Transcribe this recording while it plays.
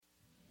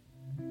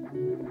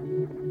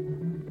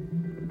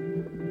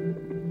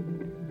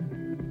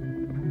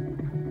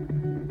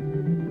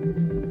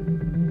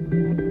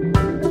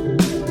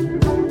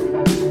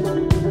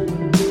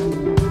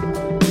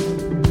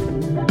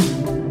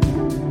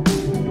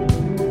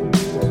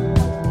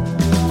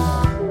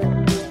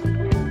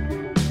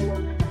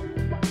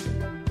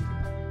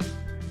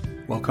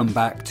welcome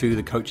back to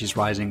the Coaches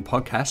Rising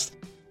podcast.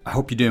 I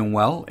hope you're doing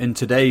well. In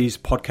today's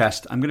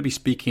podcast, I'm going to be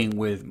speaking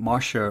with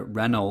Marcia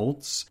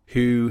Reynolds,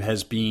 who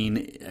has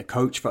been a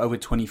coach for over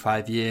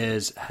 25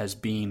 years, has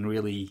been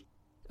really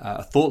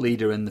a thought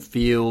leader in the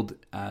field,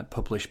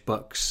 published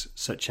books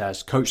such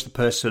as Coach the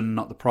Person,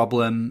 Not the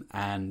Problem,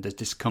 and The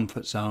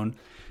Discomfort Zone.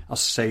 I'll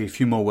say a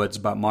few more words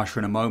about Marcia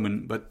in a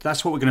moment, but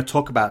that's what we're going to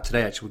talk about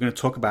today. Actually, we're going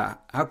to talk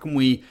about how can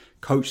we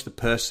coach the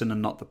person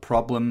and not the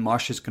problem.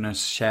 Marcia's going to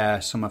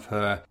share some of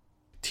her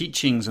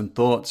teachings and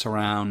thoughts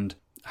around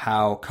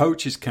how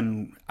coaches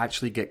can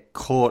actually get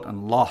caught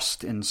and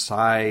lost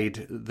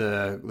inside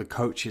the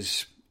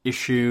coach's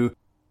issue.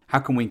 How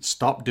can we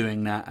stop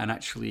doing that and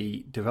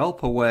actually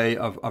develop a way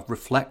of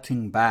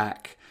reflecting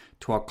back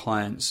to our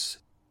clients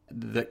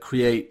that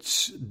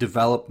creates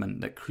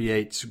development, that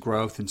creates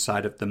growth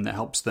inside of them, that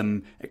helps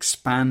them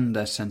expand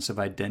their sense of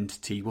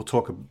identity. We'll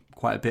talk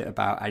quite a bit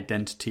about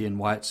identity and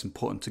why it's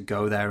important to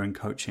go there in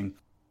coaching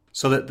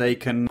so that they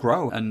can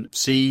grow and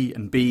see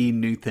and be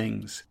new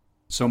things.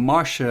 So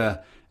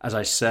Marcia, as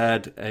I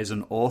said, is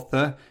an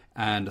author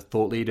and a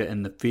thought leader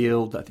in the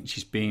field. I think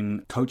she's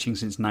been coaching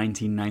since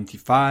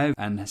 1995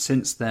 and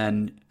since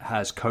then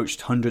has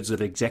coached hundreds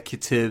of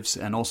executives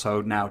and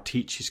also now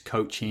teaches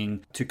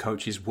coaching to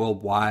coaches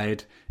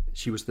worldwide.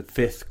 She was the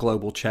 5th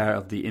global chair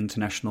of the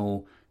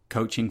International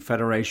Coaching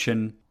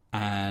Federation,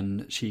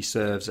 and she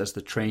serves as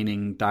the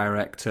training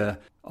director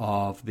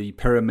of the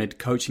Pyramid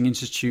Coaching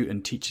Institute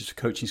and teaches for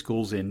coaching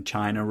schools in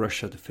China,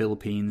 Russia, the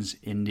Philippines,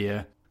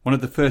 India. One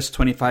of the first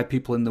 25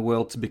 people in the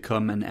world to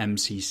become an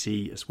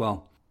MCC as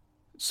well.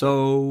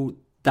 So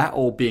that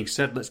all being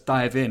said, let's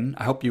dive in.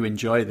 I hope you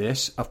enjoy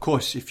this. Of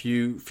course, if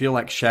you feel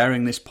like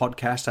sharing this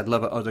podcast, I'd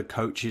love other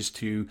coaches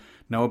to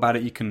know about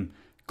it. You can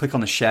click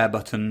on the share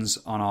buttons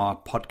on our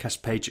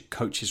podcast page at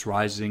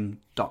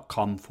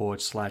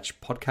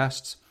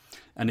coachesrising.com/podcasts.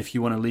 And if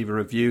you want to leave a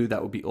review,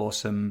 that would be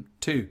awesome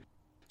too.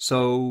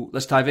 So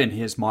let's dive in.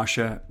 Here's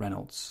Marcia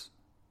Reynolds.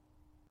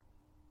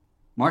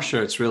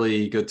 Marcia, it's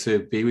really good to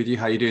be with you.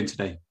 How are you doing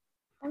today?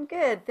 I'm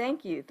good.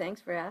 Thank you.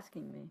 Thanks for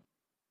asking me.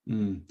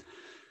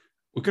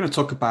 We're going to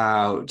talk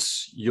about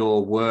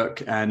your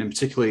work and in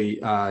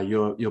particularly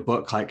your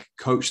book, like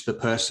Coach the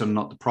Person,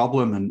 Not the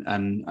Problem,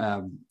 and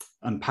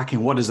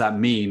unpacking what does that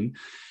mean.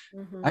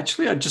 Mm-hmm.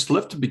 Actually, I'd just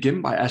love to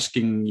begin by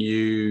asking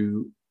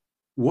you,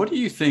 what do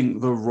you think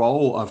the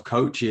role of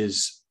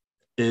coaches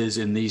is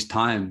in these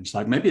times?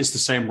 Like maybe it's the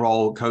same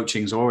role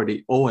coaching's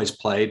always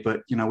played,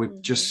 but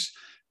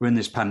we're in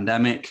this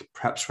pandemic,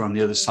 perhaps we're on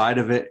the other side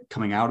of it,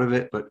 coming out of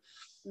it, but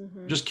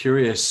I'm just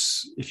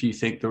curious if you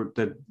think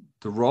the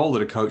role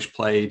that a coach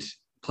plays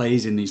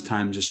in these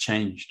times has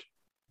changed.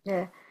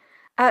 Yeah,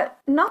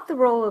 not the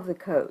role of the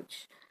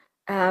coach.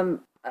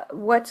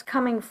 What's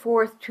coming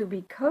forth to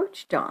be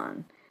coached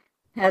on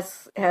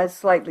has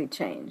slightly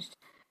changed.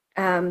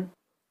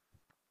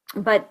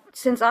 But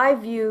since I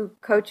view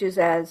coaches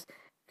as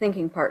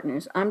thinking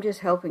partners, I'm just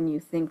helping you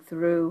think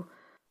through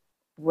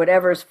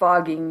whatever's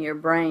fogging your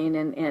brain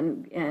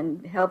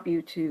and help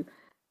you to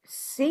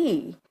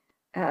see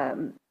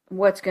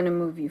what's going to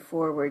move you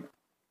forward.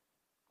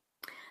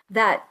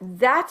 That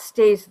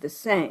stays the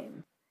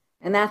same,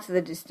 and that's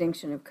the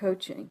distinction of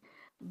coaching.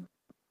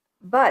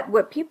 But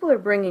what people are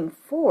bringing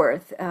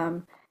forth,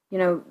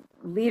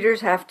 leaders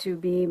have to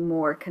be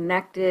more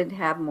connected,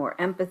 have more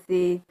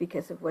empathy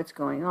because of what's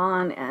going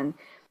on and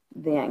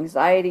the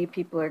anxiety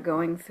people are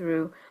going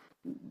through.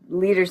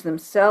 Leaders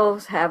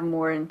themselves have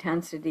more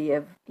intensity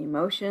of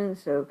emotion,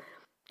 so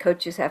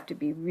coaches have to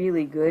be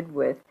really good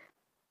with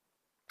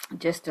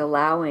just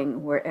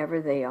allowing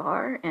wherever they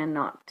are and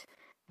not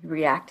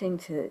reacting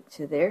to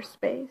their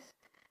space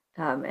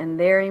and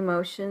their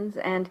emotions.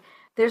 And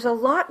there's a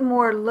lot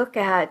more look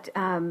at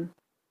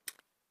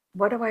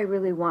what do I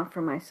really want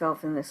for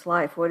myself in this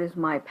life? What is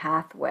my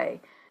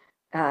pathway?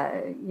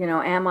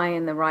 Am I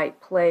in the right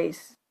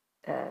place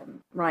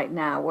right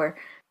now? Where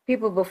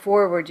people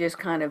before were just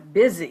kind of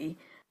busy,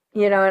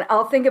 and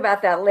I'll think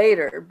about that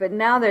later. But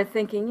now they're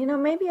thinking,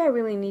 maybe I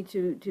really need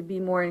to be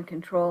more in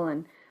control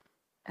and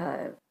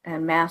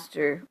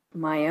master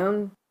my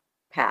own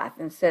path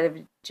instead of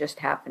just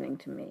happening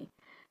to me.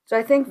 So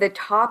I think the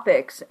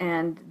topics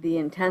and the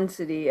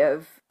intensity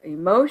of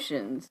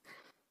emotions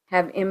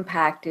have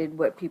impacted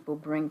what people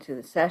bring to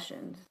the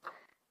sessions.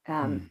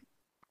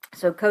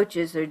 So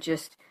coaches are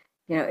just,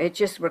 it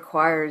just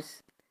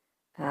requires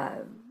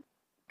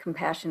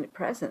compassionate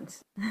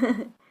presence,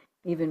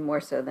 even more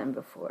so than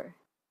before.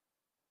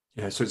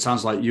 Yeah, so it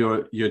sounds like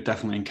you're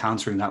definitely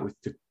encountering that with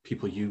the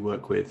people you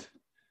work with,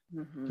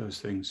 those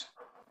things.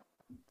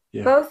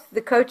 Yeah. Both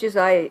the coaches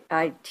I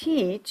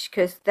teach,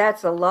 because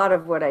that's a lot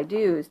of what I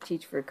do is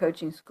teach for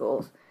coaching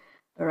schools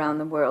around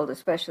the world,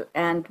 especially,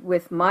 and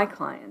with my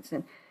clients.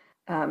 And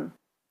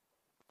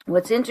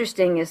what's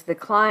interesting is the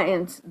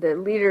clients, the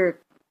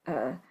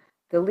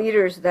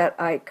leaders that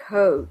I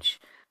coach,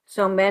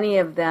 so many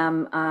of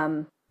them,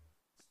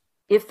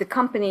 if the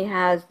company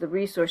has the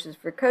resources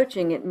for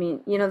coaching, it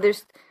means,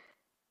 there's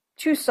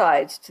two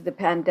sides to the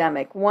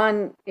pandemic.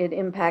 One, it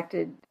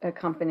impacted a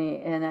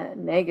company in a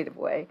negative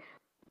way.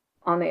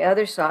 on the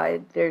other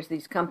side, there's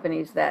these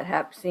companies that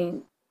have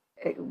seen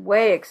a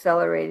way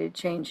accelerated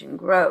change in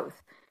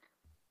growth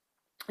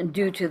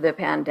due to the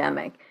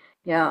pandemic.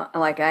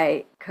 Like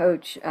I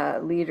coach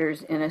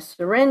leaders in a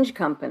syringe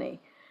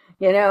company,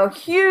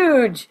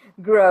 huge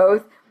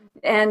growth.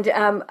 And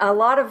a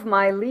lot of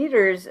my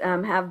leaders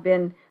have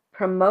been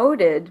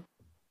promoted,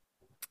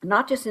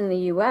 not just in the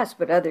US,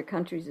 but other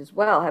countries as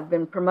well, have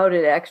been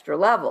promoted at extra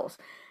levels,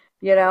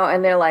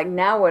 and they're like,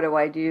 now what do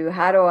I do?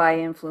 How do I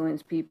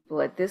influence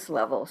people at this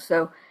level?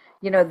 So,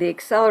 the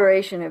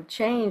acceleration of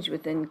change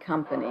within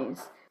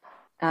companies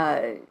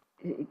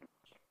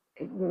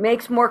it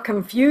makes more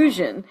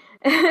confusion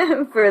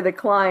for the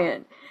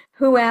client.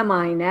 Who am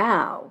I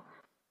now?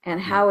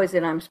 And how is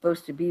it I'm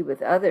supposed to be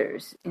with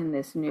others in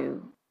this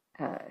new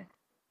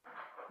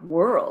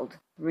world,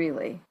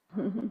 really?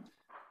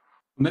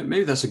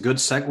 Maybe that's a good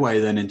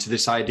segue then into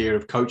this idea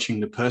of coaching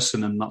the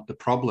person and not the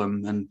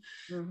problem, and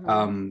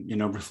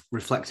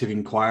reflective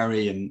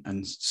inquiry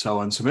and so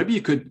on. So maybe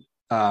you could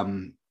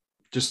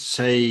just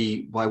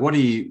say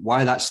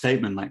why that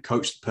statement, like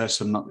coach the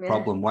person, not the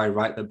problem. Why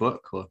write the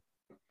book? Or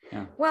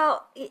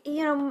well,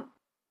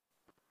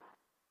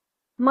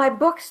 my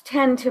books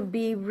tend to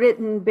be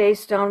written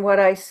based on what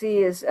I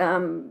see as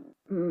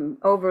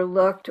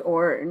overlooked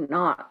or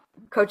not,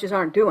 coaches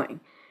aren't doing.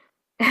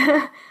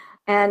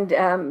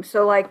 And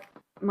so like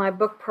my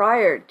book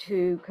prior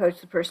to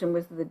Coach the Person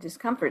was The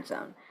Discomfort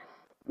Zone,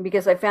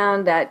 because I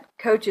found that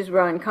coaches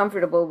were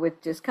uncomfortable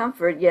with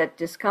discomfort, yet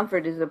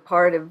discomfort is a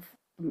part of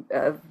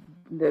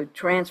the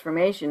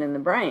transformation in the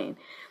brain,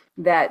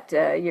 that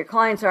your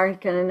clients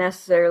aren't going to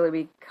necessarily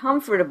be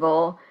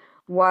comfortable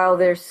while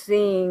they're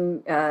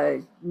seeing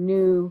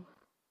new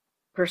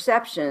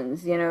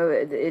perceptions.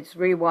 It's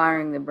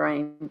rewiring the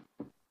brain.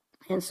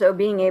 And so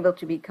being able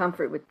to be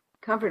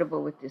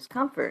comfortable with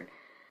discomfort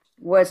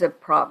was a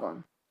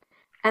problem.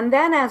 And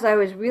then as I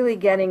was really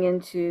getting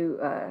into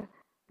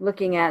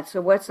looking at,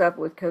 so what's up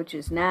with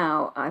coaches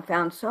now, I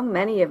found so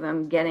many of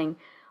them getting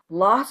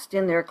lost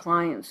in their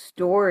clients'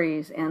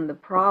 stories and the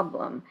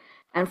problem,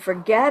 and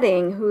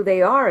forgetting who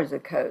they are as a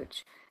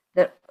coach,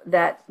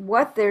 that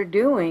what they're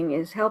doing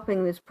is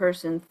helping this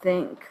person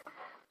think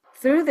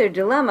through their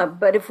dilemma.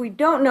 But if we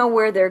don't know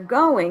where they're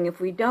going,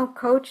 if we don't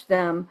coach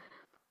them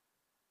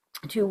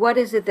to what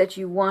is it that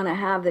you want to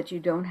have that you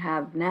don't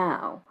have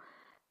now,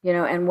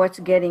 and what's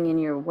getting in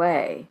your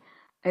way,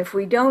 if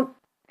we don't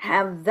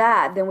have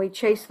that, then we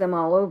chase them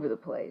all over the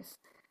place.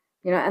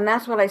 And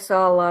that's what I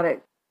saw a lot of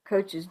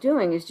coaches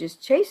doing, is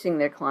just chasing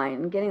their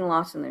client and getting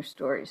lost in their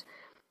stories.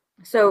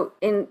 So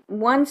in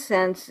one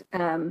sense,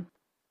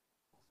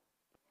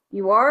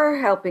 you are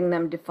helping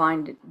them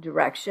define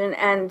direction.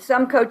 And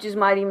some coaches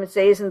might even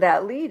say, isn't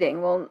that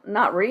leading? Well,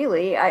 not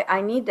really.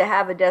 I need to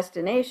have a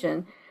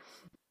destination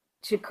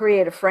to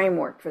create a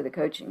framework for the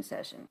coaching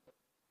session.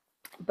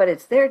 But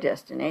it's their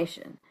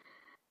destination.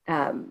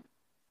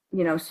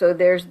 So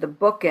there's the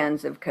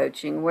bookends of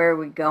coaching. Where are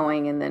we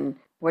going? And then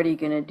what are you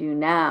going to do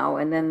now?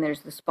 And then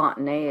there's the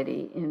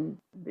spontaneity in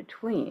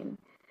between.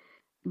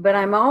 But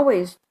I'm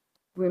always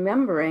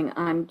remembering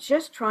I'm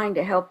just trying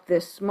to help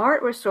this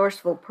smart,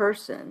 resourceful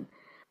person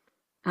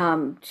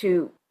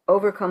to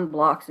overcome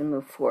blocks and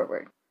move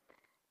forward.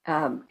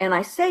 And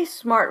I say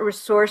smart,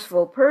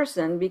 resourceful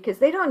person because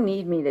they don't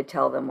need me to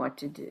tell them what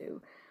to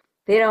do.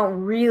 They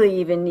don't really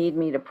even need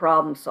me to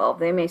problem solve.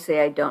 They may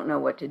say, I don't know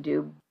what to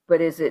do, but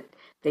is it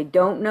they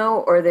don't know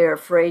or they're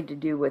afraid to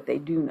do what they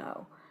do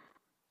know?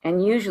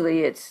 And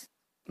usually it's,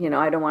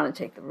 I don't want to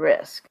take the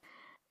risk.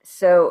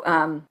 So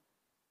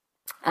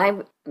I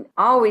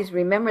always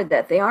remember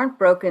that they aren't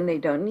broken. They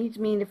don't need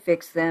me to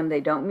fix them. They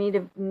don't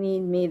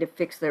need me to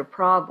fix their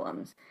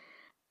problems.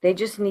 They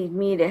just need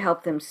me to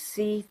help them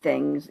see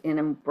things in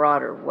a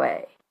broader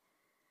way.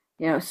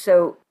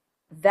 So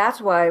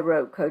that's why I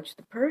wrote Coach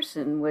the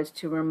Person, was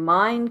to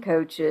remind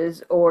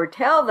coaches, or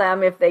tell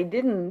them if they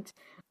didn't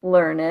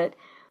learn it,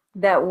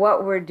 that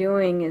what we're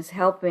doing is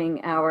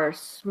helping our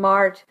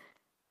smart,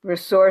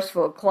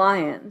 resourceful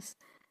clients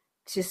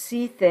to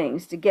see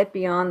things, to get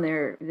beyond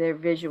their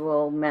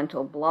visual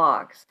mental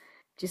blocks,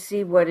 to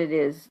see what it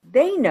is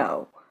they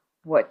know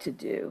what to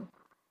do.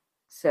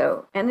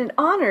 So, and it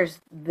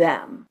honors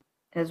them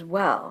as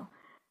well.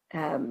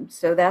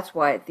 So that's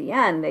why at the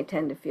end they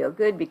tend to feel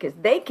good, because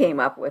they came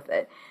up with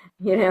it.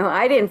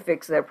 I didn't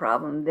fix their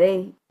problem,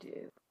 they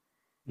do.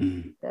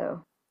 Mm.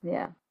 So,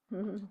 yeah.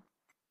 Mm-hmm.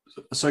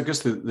 So I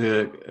guess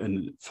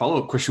the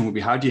follow-up question would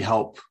be, how do you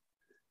help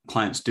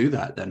clients do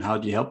that then? How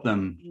do you help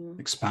them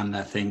expand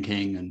their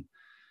thinking and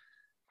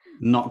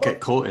not get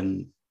caught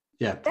in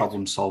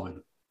problem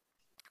solving?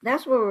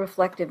 That's where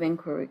reflective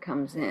inquiry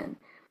comes in.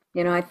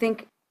 I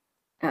think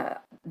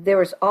there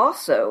was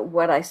also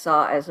what I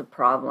saw as a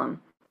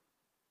problem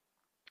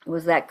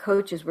was that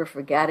coaches were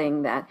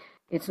forgetting that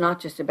it's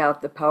not just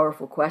about the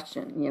powerful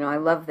question. I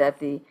love that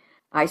the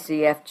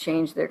ICF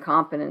changed their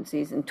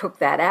competencies and took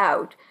that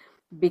out,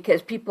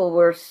 because people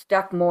were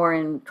stuck more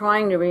in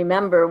trying to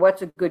remember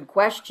what's a good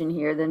question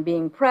here than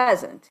being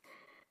present.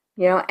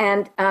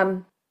 And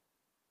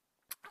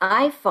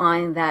I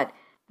find that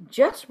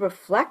just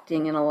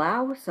reflecting and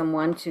allow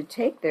someone to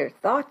take their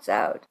thoughts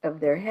out of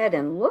their head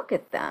and look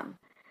at them,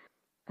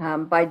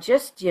 by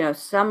just,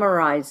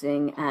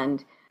 summarizing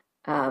and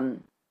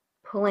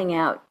pulling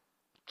out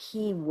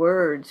key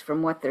words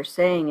from what they're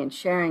saying and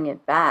sharing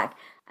it back,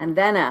 and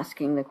then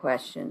asking the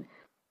question,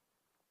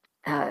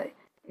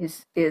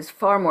 is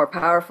far more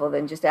powerful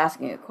than just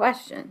asking a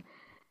question.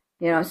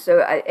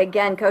 So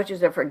again,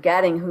 coaches are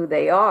forgetting who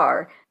they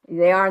are.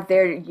 They aren't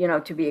there,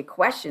 to be a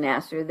question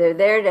asker. They're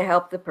there to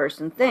help the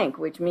person think,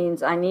 which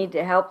means I need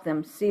to help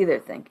them see their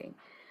thinking.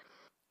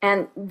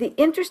 And the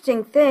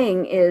interesting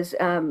thing is,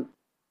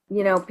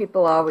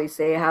 people always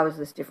say, how is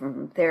this different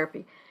from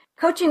therapy?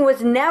 Coaching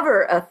was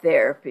never a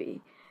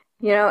therapy,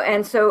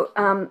 and so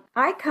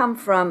I come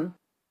from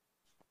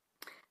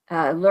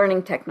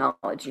learning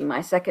technology.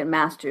 My second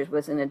master's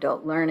was in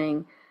adult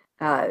learning.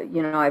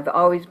 I've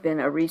always been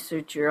a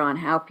researcher on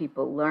how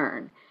people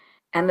learn.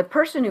 And the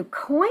person who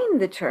coined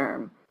the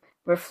term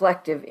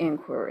reflective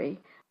inquiry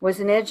was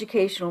an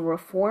educational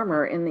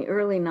reformer in the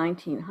early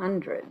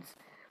 1900s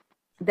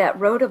that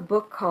wrote a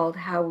book called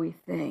How We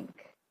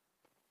Think.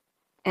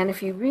 And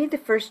if you read the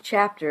first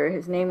chapter,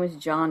 his name was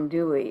John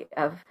Dewey,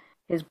 of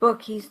his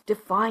book, he's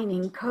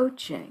defining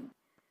coaching.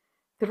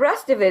 The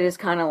rest of it is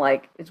kind of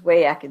like, it's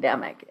way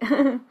academic.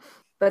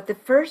 But the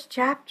first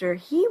chapter,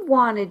 he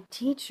wanted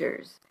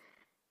teachers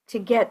to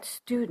get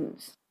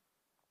students,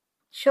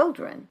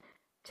 children,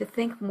 to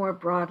think more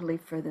broadly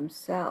for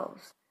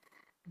themselves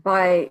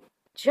by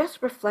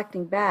just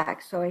reflecting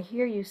back. So I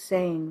hear you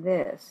saying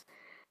this,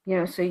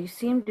 so you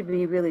seem to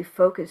be really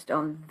focused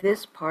on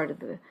this part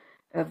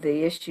of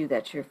the issue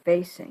that you're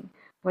facing.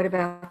 What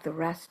about the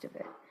rest of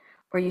it?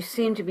 Or you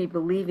seem to be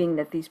believing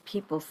that these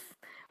people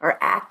are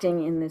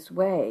acting in this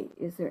way.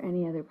 Is there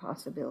any other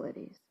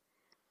possibilities?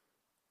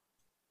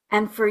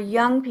 And for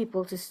young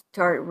people to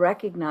start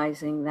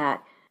recognizing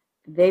that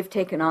they've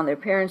taken on their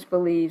parents'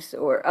 beliefs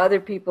or other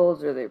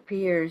people's or their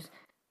peers,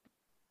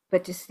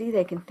 but to see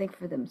they can think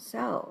for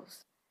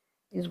themselves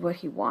is what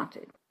he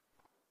wanted.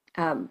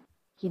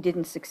 He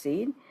didn't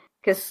succeed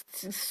because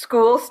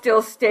school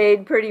still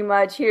stayed pretty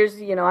much, here's,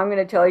 I'm going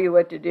to tell you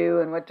what to do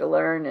and what to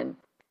learn,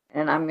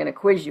 and I'm going to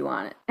quiz you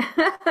on it.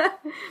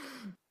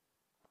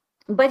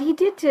 But he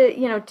did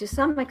to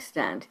some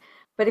extent.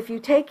 But if you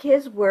take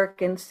his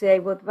work and say,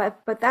 well,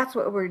 but that's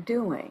what we're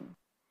doing,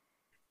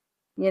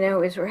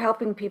 is we're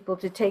helping people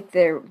to take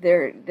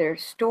their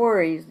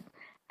stories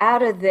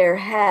out of their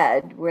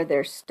head where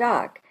they're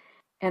stuck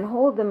and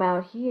hold them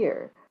out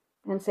here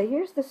and say,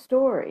 here's the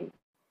story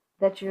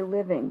that you're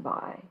living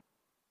by.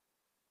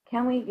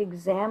 Can we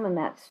examine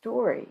that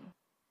story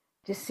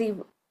to see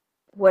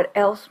what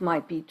else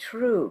might be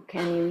true?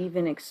 Can you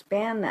even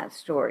expand that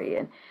story?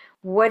 And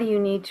what do you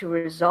need to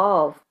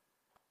resolve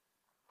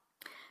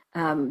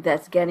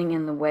that's getting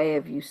in the way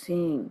of you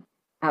seeing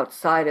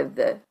outside of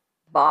the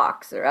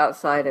box or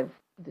outside of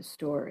the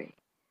story?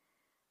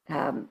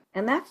 And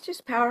that's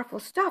just powerful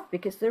stuff,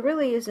 because there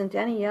really isn't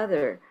any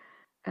other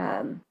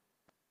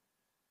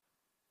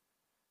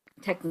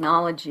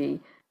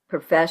technology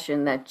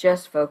profession that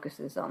just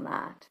focuses on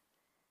that.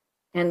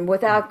 And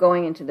without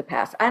going into the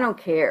past, I don't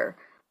care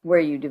where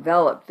you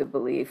developed the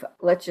belief.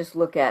 Let's just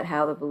look at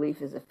how the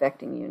belief is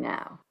affecting you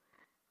now.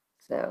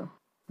 So.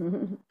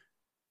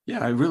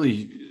 Yeah, it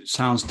really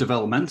sounds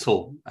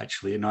developmental,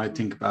 actually. And I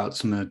think about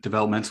some of the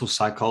developmental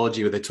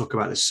psychology where they talk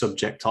about this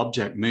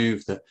subject-object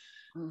move that,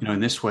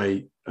 in this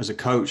way, as a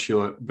coach,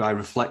 you're by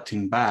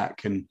reflecting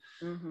back and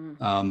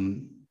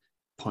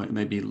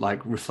maybe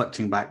like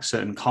reflecting back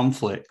certain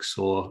conflicts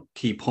or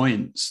key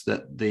points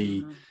that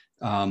the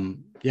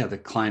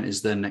client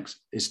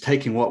is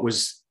taking what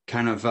was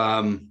kind of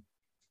a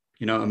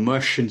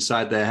mush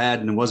inside their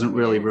head and wasn't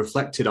really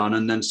reflected on,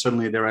 and then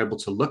suddenly they're able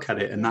to look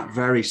at it, and that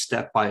very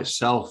step by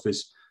itself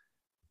is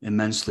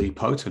immensely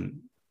potent.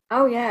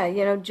 Oh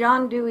yeah,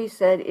 John Dewey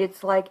said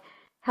it's like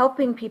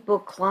helping people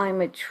climb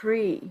a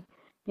tree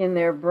in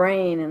their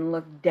brain and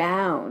look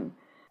down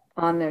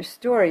on their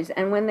stories,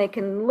 and when they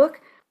can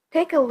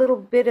take a little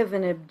bit of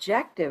an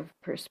objective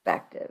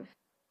perspective,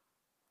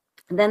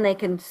 then they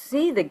can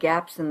see the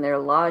gaps in their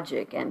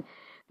logic and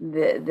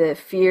the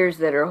fears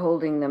that are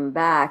holding them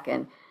back,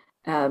 and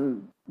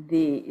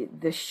the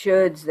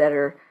shoulds that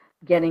are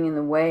getting in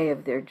the way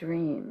of their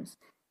dreams.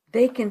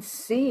 They can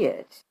see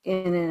it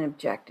in an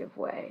objective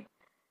way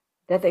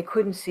that they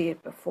couldn't see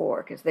it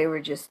before because they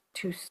were just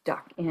too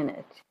stuck in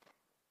it.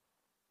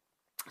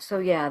 So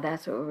yeah,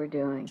 that's what we're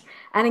doing.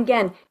 And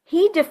again,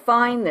 he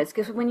defined this,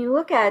 because when you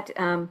look at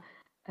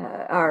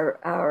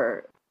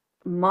our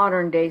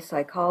modern day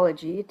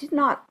psychology, it did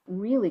not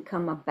really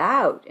come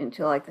about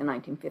until like the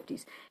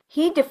 1950s.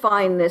 He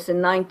defined this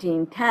in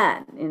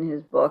 1910 in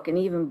his book, and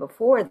even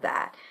before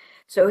that.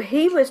 So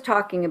he was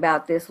talking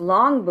about this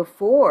long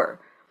before,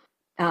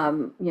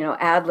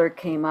 Adler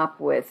came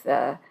up with,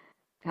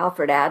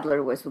 Alfred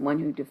Adler was the one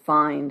who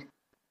defined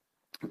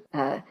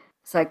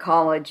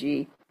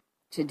psychology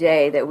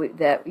today,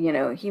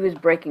 that he was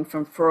breaking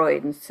from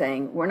Freud and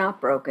saying, we're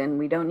not broken,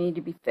 we don't need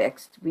to be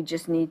fixed, we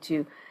just need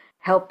to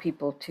help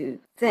people to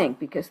think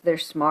because they're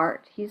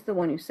smart. He's the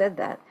one who said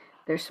that.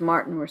 They're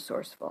smart and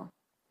resourceful.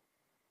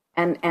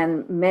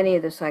 And many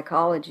of the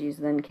psychologies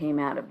then came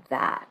out of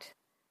that.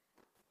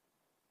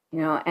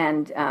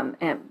 And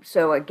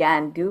so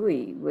again,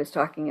 Dewey was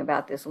talking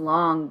about this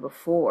long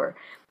before.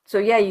 So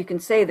yeah, you can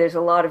say there's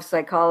a lot of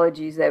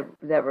psychologies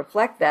that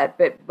reflect that,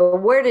 but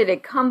where did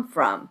it come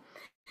from?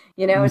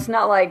 It's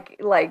not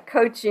like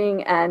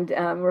coaching and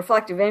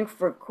reflective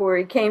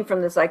inquiry came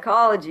from the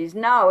psychologies.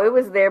 No, it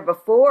was there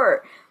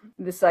before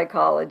the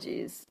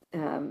psychologies,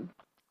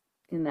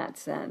 in that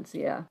sense.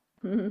 Yeah.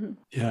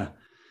 Yeah.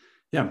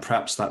 Yeah. And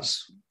perhaps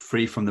that's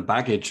free from the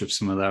baggage of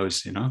some of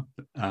those,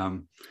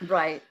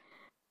 Right.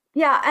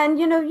 Yeah. And,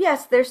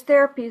 yes, there's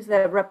therapies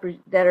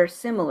that are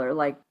similar,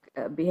 like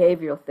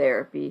behavioral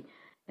therapy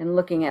and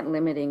looking at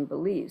limiting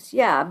beliefs.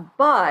 Yeah.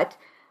 But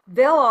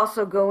they'll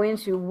also go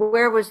into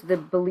where was the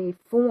belief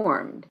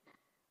formed.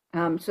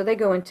 So they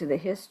go into the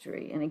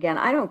history. And again,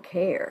 I don't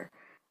care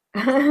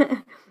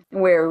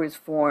where it was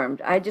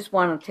formed. I just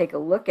want to take a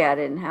look at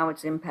it and how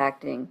it's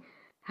impacting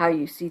how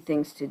you see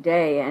things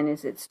today. And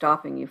is it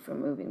stopping you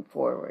from moving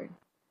forward?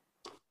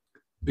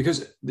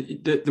 Because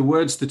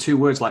the two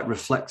words like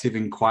reflective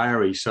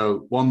inquiry.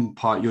 So one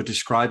part you're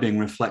describing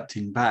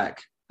reflecting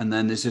back, and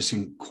then there's this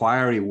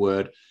inquiry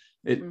word.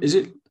 So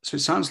it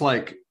sounds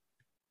like,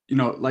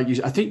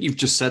 I think you've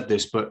just said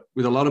this, but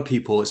with a lot of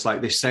people, it's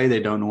like they say they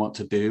don't know what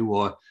to do,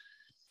 or,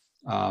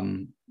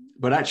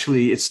 but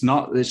actually it's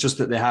not. It's just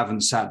that they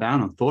haven't sat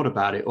down and thought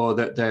about it, or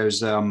that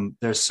there's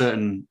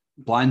certain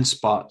blind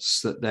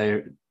spots that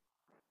they're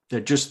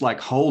just like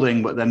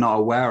holding, but they're not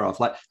aware of.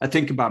 Like I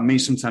think about me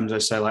sometimes. I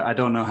say like I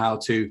don't know how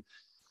to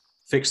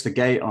fix the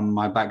gate on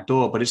my back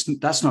door, but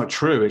that's not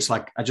true. It's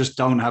like I just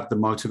don't have the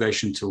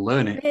motivation to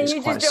learn it. And it's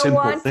you quite just a don't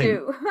simple want thing.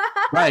 to.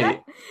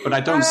 Right. But I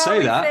don't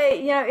say that.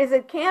 Is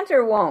it can't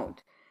or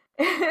won't?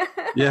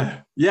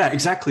 Yeah,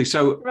 exactly.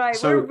 So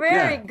we're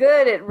very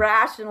good at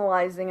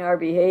rationalizing our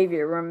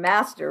behavior. We're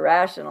master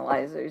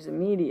rationalizers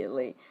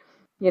immediately,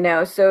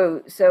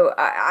 So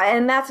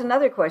and that's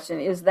another question: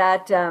 is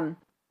that a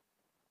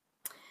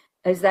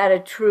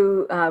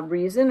true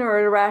reason or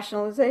a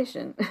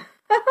rationalization?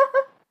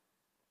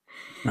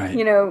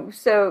 Right.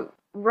 So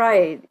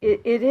right,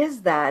 it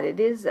is that. It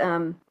is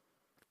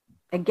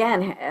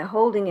again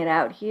holding it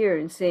out here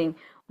and seeing,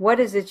 what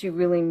is it you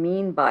really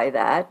mean by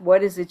that?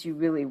 What is it you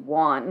really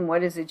want? And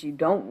what is it you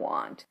don't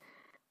want?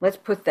 Let's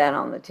put that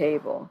on the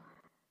table.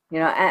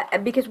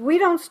 Because we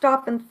don't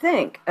stop and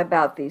think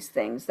about these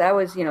things. That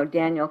was,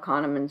 Daniel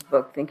Kahneman's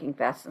book, Thinking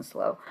Fast and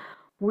Slow.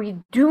 We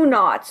do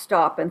not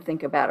stop and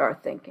think about our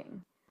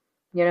thinking.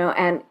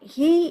 And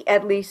he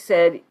at least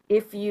said,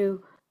 if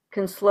you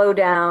can slow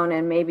down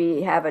and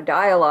maybe have a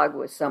dialogue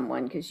with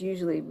someone, because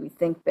usually we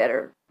think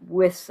better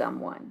with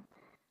someone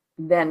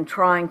than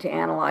trying to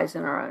analyze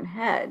in our own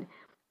head,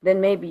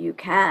 then maybe you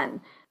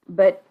can.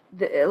 But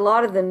a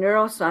lot of the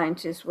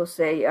neuroscientists will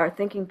say our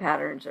thinking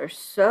patterns are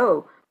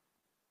so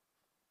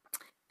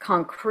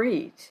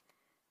concrete,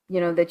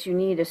 that you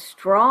need a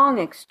strong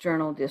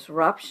external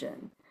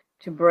disruption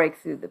to break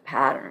through the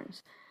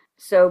patterns.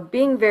 So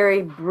being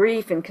very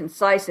brief and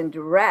concise and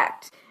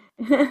direct,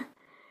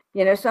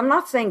 so I'm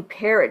not saying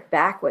parrot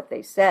back what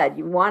they said.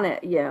 You want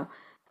to,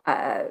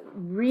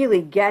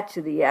 really get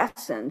to the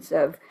essence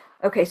of,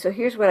 okay, so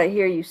here's what I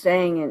hear you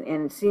saying,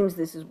 and it seems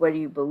this is what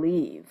you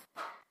believe.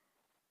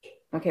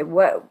 Okay,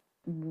 what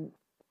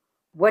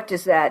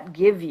does that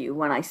give you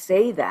when I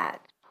say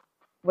that?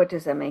 What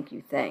does that make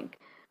you think?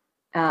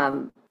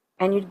 And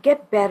you'd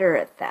get better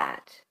at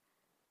that,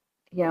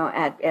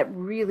 at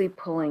really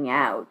pulling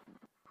out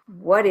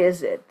what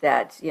is it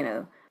that's,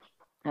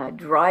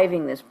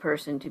 driving this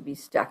person to be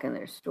stuck in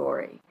their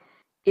story.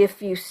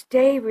 If you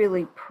stay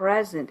really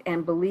present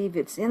and believe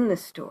it's in the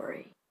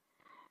story,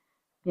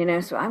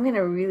 so I'm going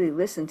to really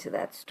listen to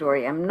that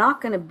story. I'm not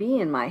going to be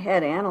in my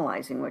head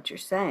analyzing what you're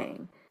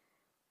saying.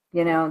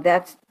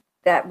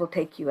 That will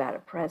take you out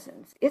of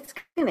presence. It's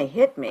going to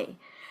hit me.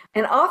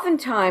 And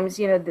oftentimes,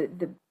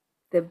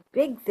 the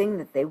big thing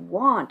that they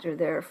want or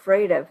they're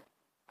afraid of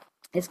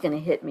is going to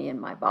hit me in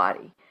my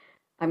body.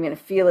 I'm going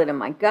to feel it in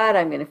my gut.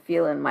 I'm going to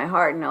feel it in my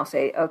heart. And I'll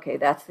say, okay,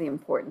 that's the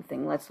important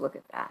thing. Let's look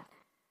at that.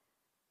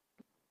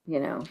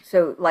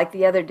 So like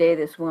the other day,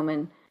 this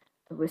woman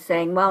was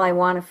saying, well, I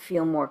want to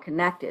feel more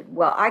connected.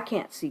 Well, I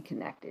can't see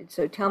connected.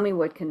 So tell me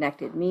what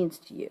connected means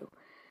to you.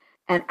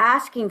 And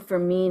asking for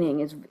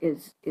meaning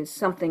is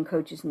something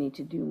coaches need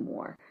to do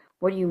more.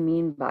 What do you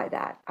mean by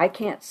that? I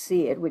can't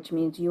see it, which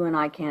means you and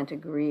I can't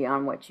agree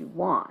on what you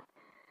want.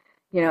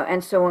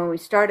 And so when we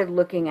started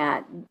looking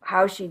at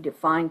how she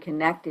defined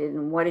connected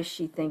and what does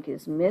she think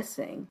is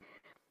missing,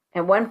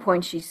 at one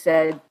point she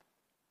said,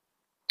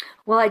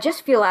 well, I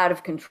just feel out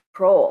of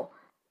control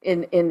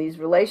in these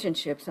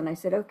relationships. And I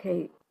said,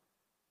 okay,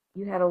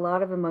 you had a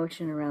lot of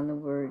emotion around the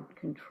word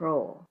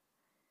control.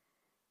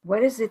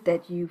 What is it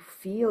that you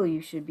feel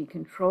you should be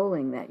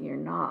controlling that you're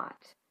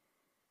not?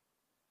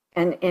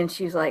 And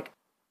she's like,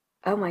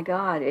 oh my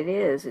God, it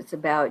is. It's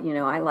about,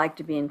 I like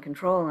to be in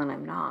control and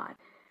I'm not.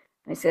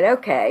 I said,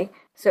 okay,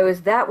 so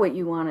is that what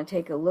you want to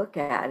take a look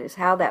at, is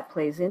how that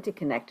plays into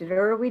connected,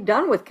 or are we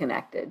done with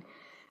connected?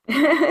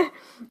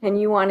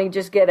 And you want to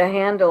just get a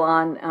handle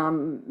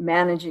on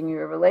managing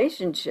your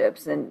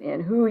relationships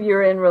and who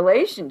you're in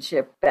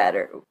relationship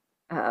better.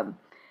 So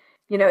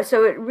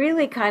it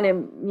really kind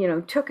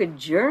of, took a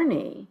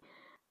journey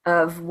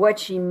of what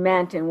she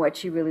meant and what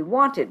she really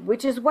wanted,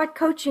 which is what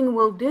coaching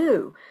will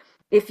do.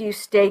 If you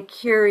stay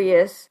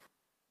curious,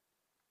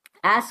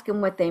 ask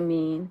them what they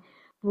mean,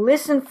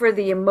 listen for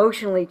the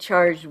emotionally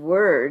charged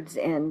words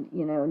and,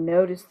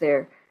 notice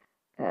their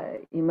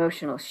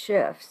emotional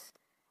shifts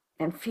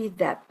and feed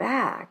that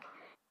back,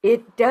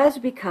 it does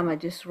become a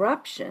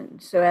disruption.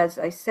 So as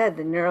I said,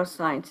 the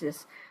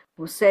neuroscientists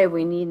will say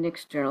we need an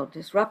external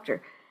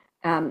disruptor.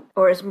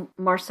 Or as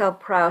Marcel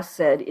Proust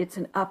said, it's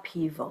an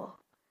upheaval.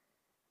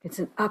 It's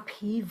an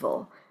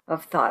upheaval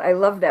of thought. I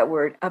love that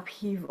word,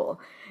 upheaval.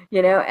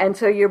 And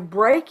so you're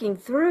breaking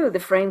through the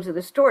frames of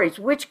the stories,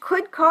 which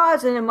could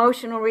cause an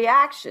emotional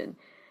reaction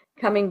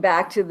coming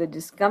back to the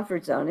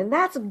discomfort zone. And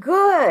that's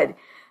good.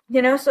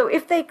 So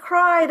if they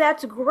cry,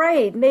 that's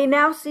great. And they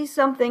now see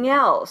something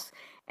else.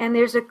 And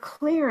there's a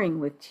clearing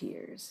with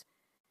tears.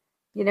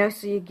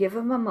 So you give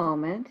them a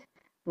moment,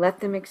 let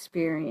them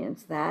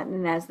experience that.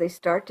 And as they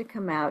start to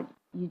come out,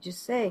 you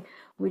just say,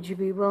 would you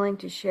be willing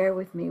to share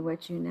with me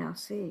what you now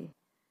see?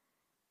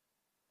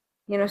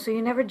 So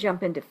you never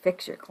jump in to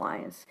fix your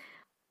clients.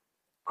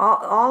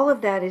 All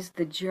of that is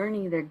the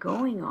journey they're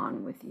going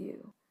on with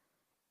you.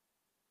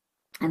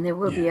 And there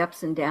will be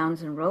ups and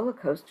downs and roller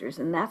coasters,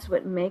 and that's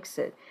what makes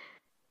it,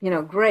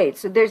 great.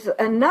 So there's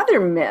another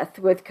myth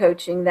with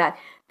coaching that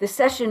the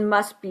session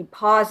must be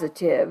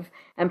positive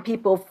and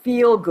people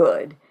feel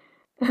good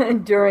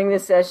during the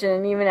session.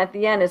 And even at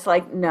the end, it's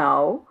like,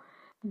 no,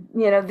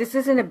 this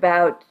isn't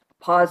about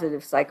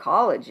positive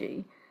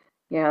psychology.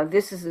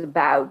 This is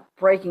about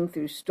breaking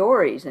through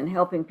stories and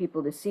helping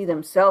people to see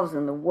themselves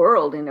in the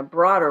world in a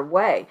broader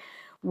way,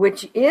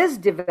 which is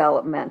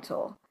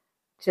developmental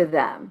to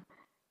them.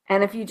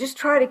 And if you just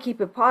try to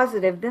keep it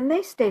positive, then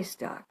they stay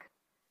stuck.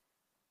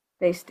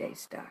 They stay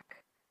stuck.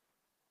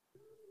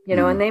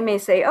 And they may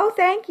say, oh,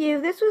 thank you.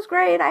 This was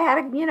great. I had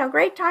a,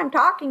 great time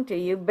talking to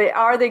you. But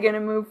are they going to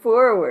move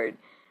forward?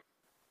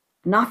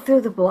 Not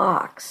through the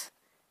blocks.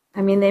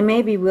 I mean, they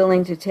may be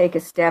willing to take a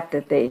step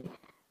that they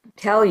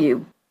tell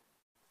you,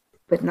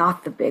 but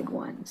not the big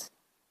ones.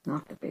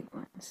 Not the big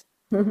ones.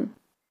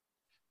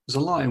 There's a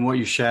lot in what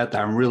you shared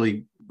there. I'm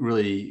really,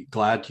 really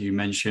glad you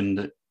mentioned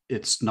that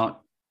it's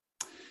not,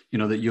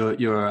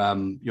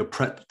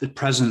 that the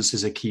presence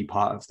is a key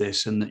part of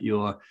this, and that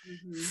you're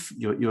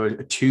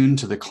attuned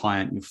to the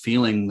client, you're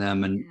feeling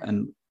them,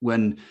 and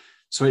when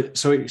so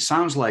it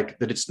sounds like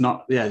that it's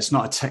not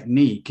a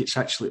technique. It's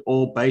actually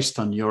all based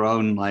on your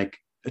own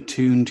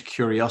attuned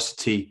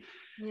curiosity.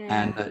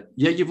 And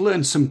you've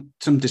learned some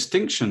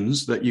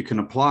distinctions that you can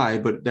apply,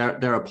 but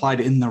they're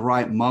applied in the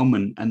right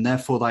moment, and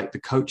therefore the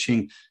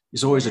coaching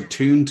is always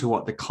attuned to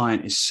what the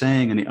client is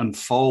saying, and it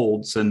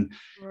unfolds and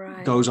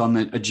goes on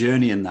a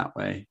journey in that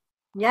way.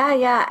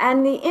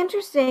 And the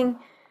interesting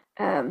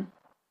I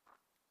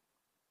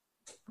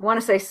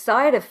want to say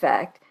side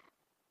effect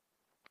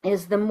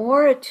is the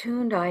more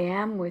attuned I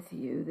am with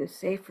you, the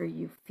safer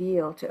you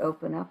feel to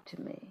open up to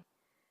me.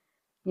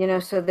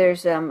 So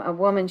there's a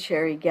woman,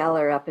 Sherry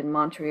Geller, up in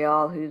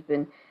Montreal, who's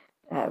been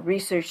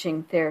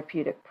researching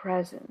therapeutic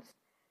presence.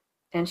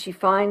 And she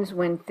finds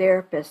when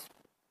therapists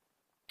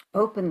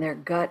open their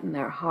gut and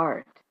their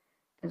heart,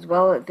 as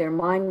well as their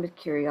mind with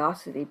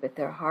curiosity, but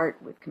their heart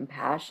with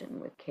compassion,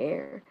 with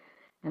care,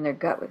 and their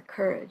gut with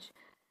courage,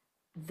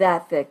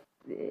 that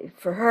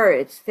for her,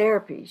 it's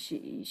therapy.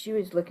 She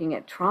was looking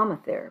at trauma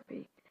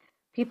therapy.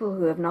 People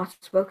who have not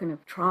spoken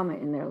of trauma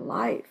in their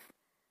life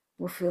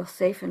will feel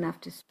safe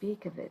enough to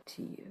speak of it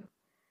to you.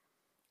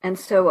 And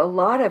so a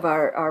lot of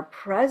our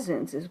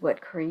presence is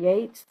what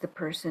creates the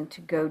person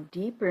to go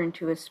deeper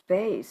into a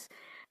space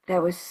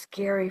that was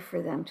scary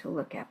for them to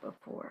look at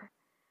before.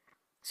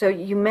 So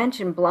you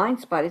mentioned blind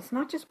spot. It's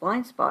not just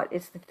blind spot.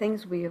 It's the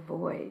things we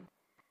avoid.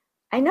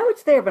 I know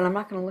it's there, but I'm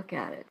not going to look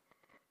at it.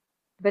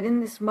 But in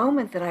this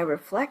moment that I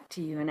reflect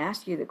to you and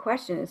ask you the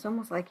question, it's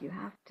almost like you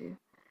have to.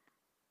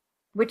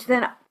 Which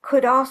then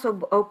could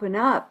also open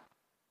up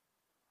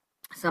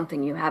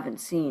something you haven't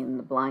seen,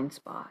 the blind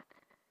spot.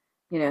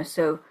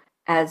 So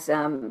as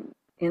in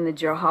the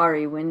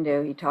Johari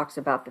window, he talks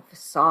about the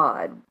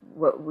facade,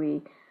 what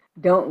we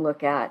don't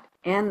look at,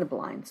 and the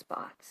blind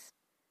spots,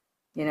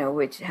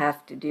 which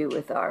have to do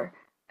with our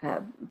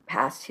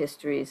past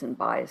histories and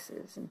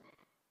biases.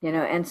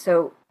 And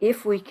so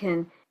if we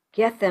can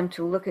get them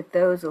to look at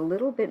those a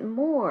little bit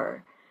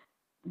more,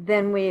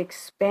 then we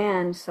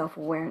expand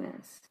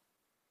self-awareness,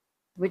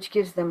 which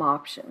gives them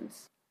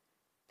options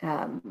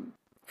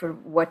for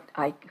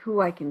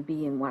who I can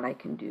be and what I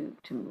can do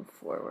to move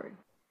forward.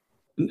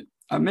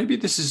 Maybe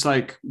this is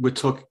we're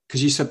talking,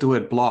 because you said the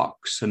word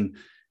blocks, and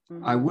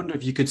I wonder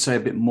if you could say a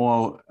bit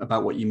more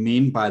about what you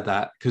mean by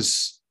that,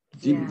 because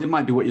there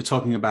might be what you're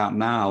talking about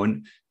now,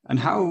 and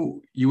how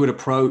you would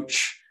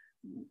approach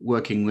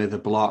working with a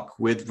block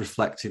with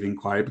reflective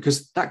inquiry,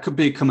 because that could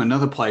become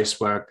another place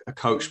where a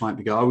coach might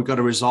be going, oh, we've got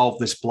to resolve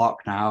this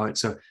block now.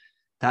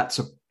 That's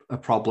a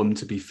problem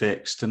to be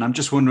fixed. And I'm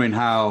just wondering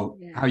how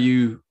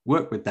you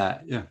work with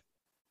that. Yeah.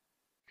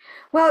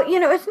 Well,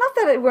 it's not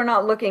that we're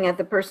not looking at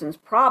the person's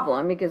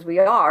problem, because we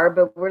are,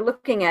 but we're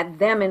looking at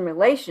them in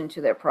relation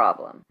to their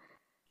problem.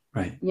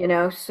 Right.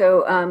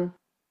 So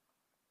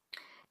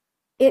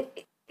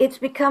it's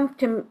become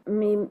to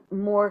me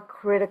more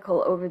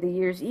critical over the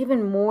years,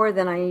 even more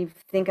than I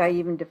think I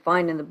even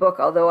defined in the book,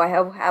 although I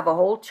have a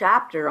whole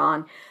chapter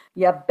on,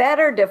 you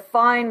better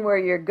define where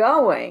you're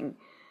going,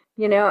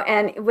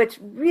 and what's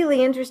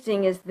really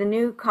interesting is the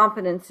new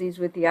competencies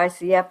with the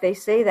ICF. They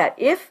say that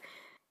if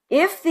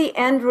the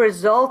end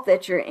result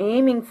that you're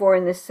aiming for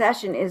in this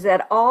session is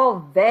at all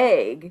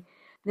vague,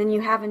 then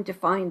you haven't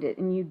defined it,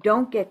 and you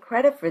don't get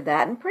credit for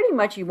that, and pretty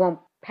much you won't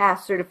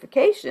pass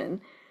certification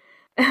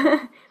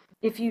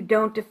if you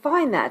don't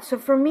define that. So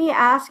for me,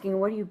 asking,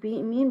 what do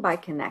you mean by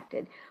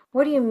connected?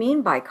 What do you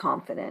mean by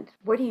confident?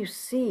 What do you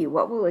see?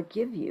 What will it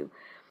give you?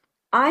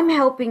 I'm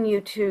helping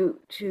you to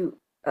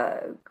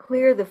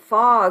clear the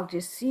fog to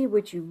see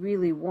what you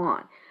really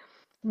want.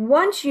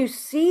 Once you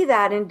see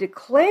that and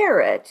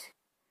declare it,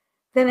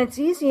 then it's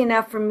easy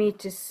enough for me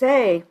to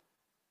say,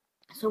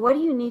 so what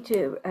do you need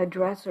to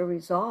address or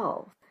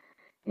resolve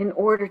in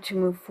order to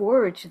move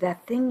forward to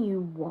that thing you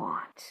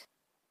want?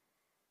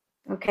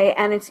 Okay,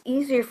 and it's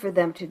easier for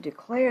them to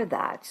declare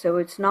that. So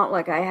it's not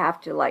like I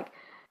have to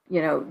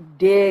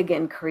dig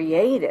and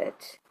create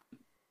it.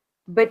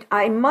 But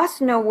I must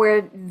know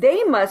where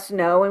they must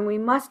know, and we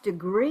must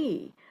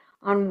agree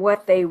on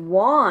what they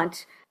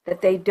want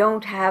that they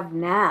don't have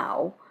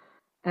now.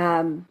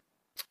 And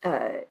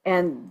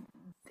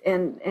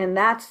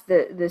that's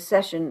the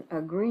session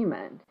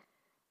agreement,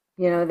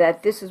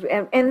 that this is,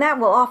 and that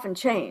will often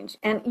change,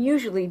 and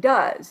usually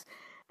does,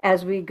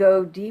 as we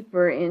go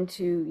deeper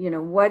into,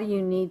 what do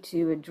you need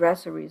to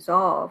address or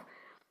resolve?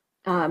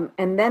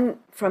 And then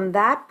from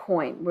that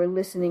point, we're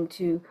listening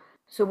to,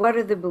 so what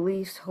are the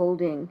beliefs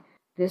holding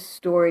this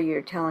story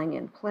you're telling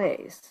in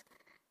place?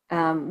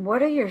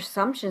 What are your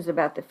assumptions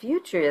about the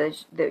future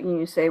that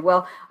you say,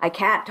 well, I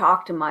can't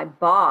talk to my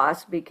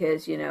boss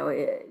because,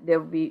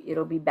 it'll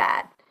be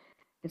bad.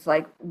 It's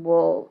like,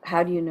 well,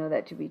 how do you know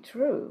that to be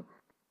true?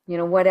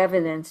 What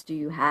evidence do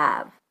you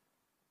have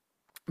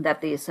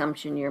that the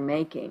assumption you're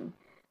making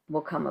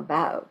will come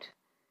about?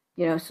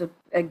 So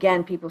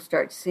again, people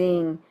start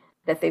seeing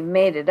that they've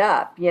made it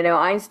up.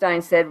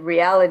 Einstein said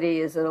reality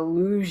is an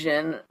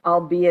illusion,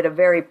 albeit a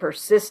very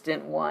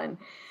persistent one.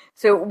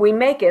 So we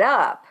make it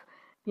up,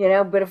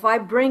 but if I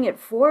bring it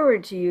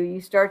forward to you, you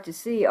start to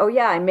see, oh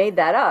yeah, I made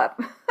that up.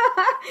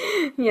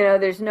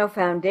 There's no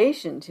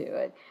foundation to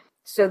it.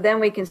 So then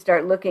we can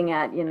start looking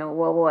at,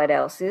 well, what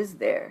else is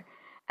there?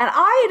 And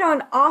I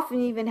don't often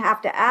even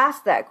have to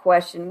ask that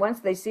question. Once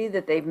they see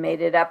that they've made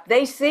it up,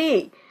 they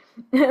see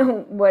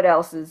what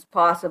else is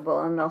possible,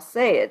 and they'll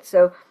say it.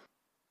 So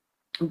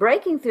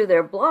breaking through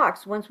their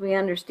blocks, once we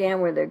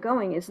understand where they're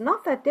going, is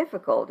not that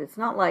difficult. It's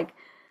not like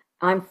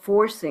I'm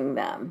forcing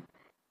them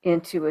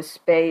into a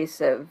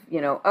space of,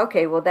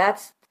 okay, well,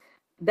 that's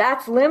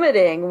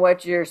limiting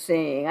what you're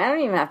seeing. I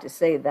don't even have to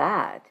say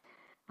that.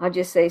 I'll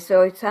just say,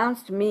 so it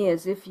sounds to me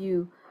as if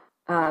you,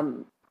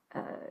 and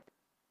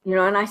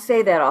I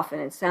say that often,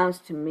 it sounds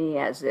to me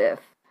as if,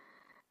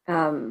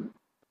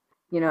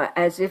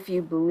 as if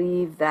you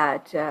believe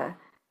that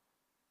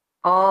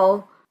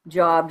all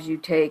jobs you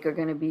take are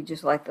going to be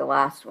just like the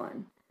last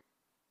one,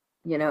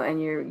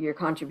 and your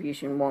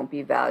contribution won't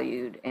be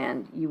valued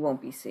and you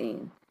won't be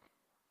seen.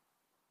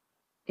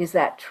 Is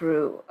that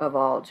true of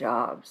all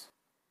jobs?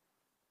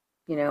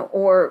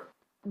 Or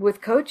with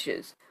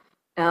coaches,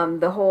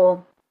 the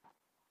whole,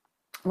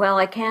 well,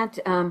 I can't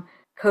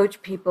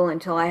coach people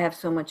until I have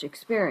so much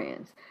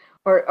experience.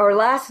 Or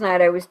last night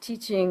I was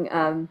teaching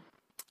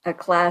a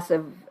class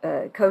of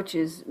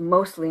coaches,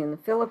 mostly in the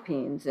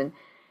Philippines, and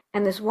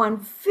this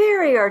one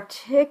very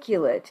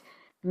articulate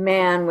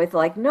man with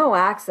no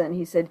accent,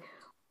 he said,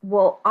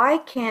 well, I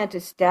can't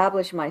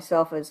establish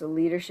myself as a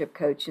leadership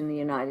coach in the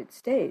United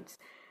States.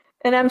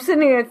 And I'm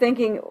sitting there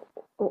thinking,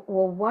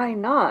 well, why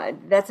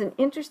not? That's an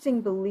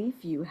interesting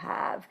belief you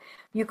have.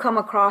 You come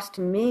across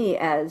to me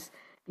as,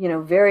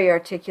 very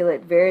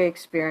articulate, very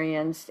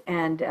experienced,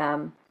 and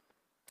not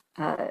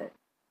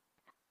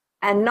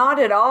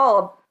at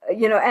all,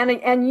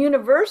 and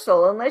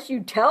universal. Unless you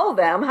tell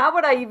them, how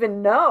would I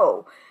even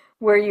know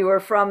where you are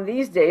from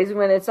these days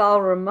when it's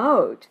all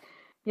remote?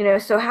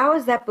 So how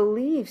is that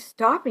belief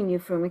stopping you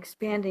from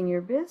expanding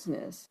your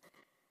business?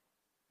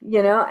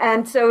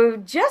 And so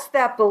just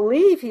that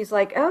belief, he's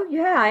like, oh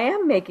yeah, I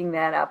am making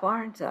that up,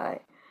 aren't I?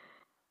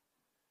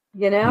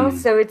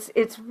 So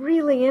it's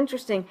really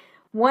interesting.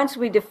 Once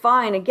we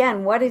define,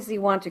 again, what does he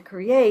want to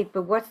create,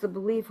 but what's the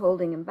belief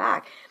holding him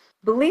back?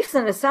 Beliefs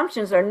and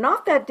assumptions are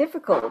not that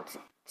difficult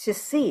to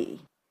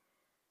see.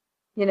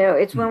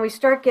 It's when we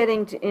start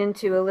getting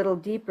into a little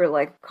deeper,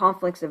 like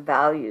conflicts of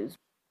values,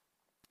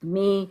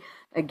 me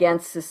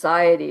against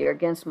society or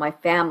against my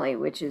family,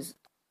 which is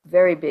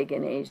very big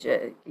in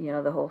Asia,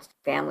 the whole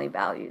family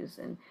values.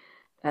 And,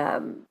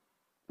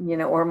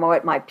 or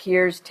what my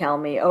peers tell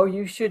me, oh,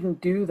 you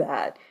shouldn't do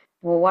that.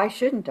 Well, why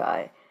shouldn't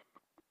I?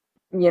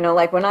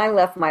 Like when I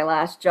left my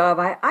last job,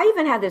 I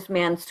even had this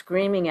man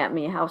screaming at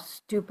me how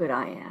stupid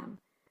I am.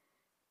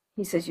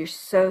 He says, you're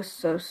so,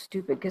 so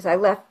stupid, because I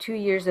left 2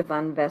 years of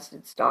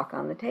unvested stock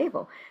on the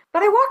table.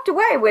 But I walked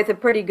away with a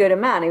pretty good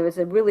amount. It was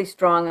a really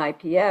strong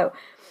IPO.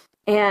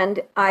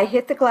 And I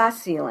hit the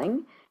glass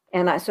ceiling.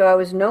 So I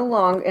was no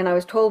longer, and I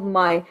was told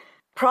my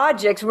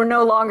projects were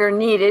no longer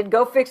needed.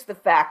 Go fix the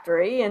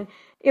factory. And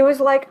it was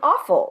like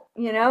awful.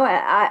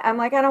 I'm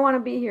like, I don't want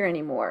to be here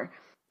anymore.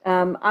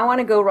 I want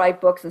to go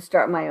write books and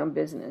start my own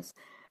business.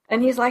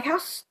 And he's like, how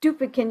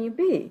stupid can you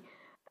be?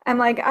 I'm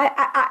like,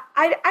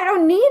 I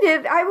don't need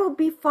it. I will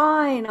be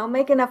fine. I'll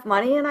make enough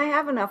money, and I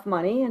have enough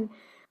money, and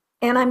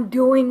I'm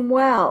doing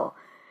well.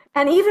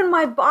 And even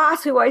my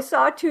boss, who I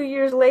saw 2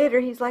 years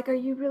later, he's like, are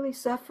you really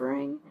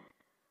suffering?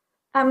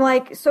 I'm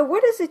like, so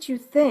what is it you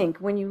think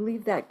when you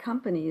leave that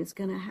company is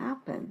going to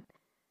happen?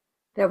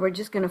 That we're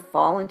just going to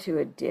fall into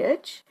a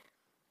ditch?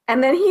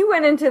 And then he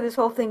went into this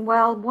whole thing,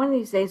 well, one of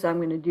these days I'm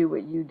going to do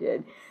what you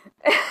did.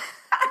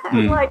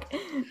 I'm like,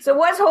 so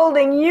what's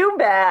holding you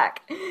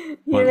back?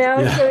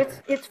 Yeah. So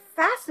it's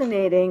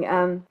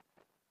fascinating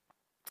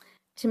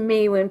to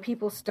me when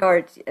people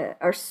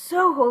are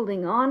so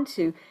holding on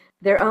to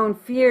their own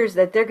fears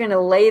that they're going to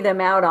lay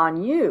them out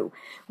on you,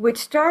 which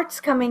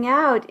starts coming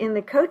out in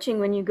the coaching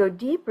when you go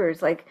deeper.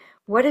 It's like,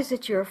 what is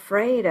it you're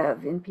afraid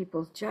of in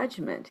people's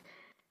judgment?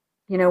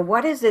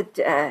 What is it,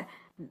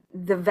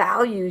 the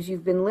values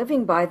you've been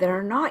living by that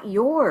are not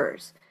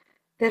yours,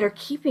 that are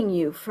keeping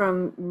you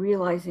from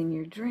realizing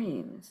your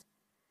dreams?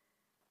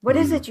 What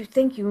is it you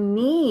think you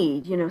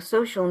need,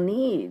 social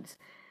needs,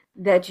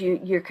 that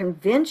you're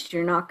convinced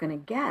you're not going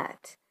to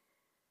get?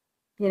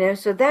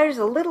 So there's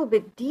a little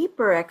bit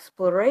deeper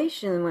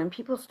exploration when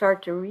people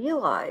start to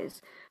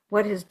realize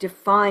what has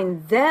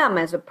defined them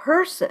as a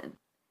person,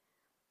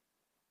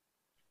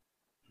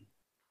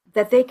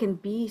 that they can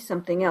be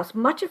something else.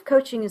 Much of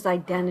coaching is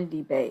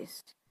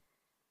identity-based.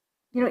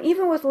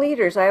 Even with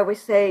leaders, I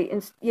always say,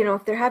 if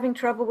they're having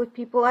trouble with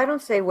people, I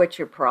don't say, what's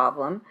your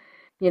problem?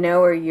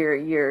 Or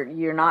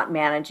you're not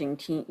managing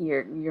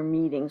your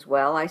meetings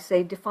well. I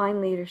say, define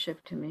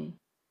leadership to me.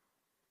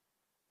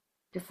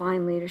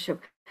 Define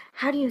leadership.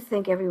 How do you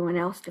think everyone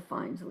else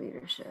defines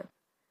leadership?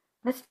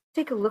 Let's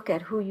take a look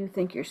at who you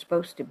think you're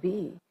supposed to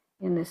be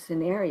in this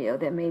scenario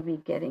that may be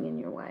getting in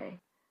your way,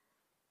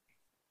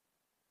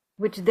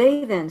 which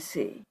they then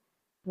see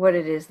what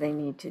it is they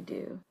need to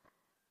do.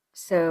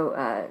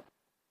 So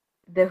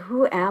the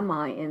who am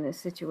I in this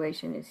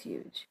situation is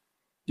huge.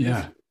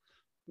 Yeah.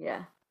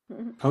 Yeah.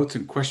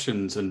 Potent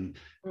questions. And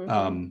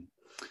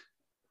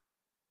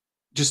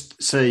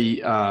just say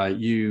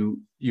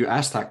you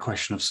ask that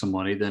question of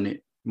somebody, then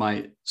it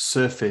might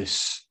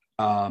surface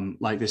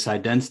like this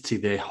identity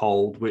they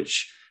hold,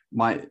 which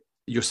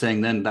you're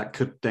saying then that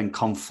could then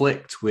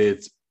conflict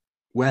with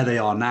where they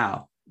are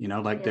now,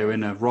 they're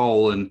in a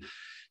role and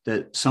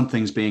that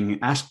something's being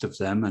asked of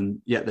them, and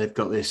yet they've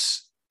got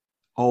this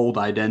old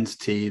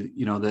identity,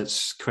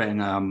 that's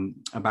creating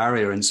a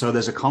barrier. And so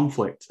there's a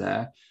conflict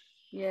there.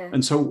 Yeah.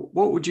 And so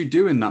what would you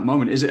do in that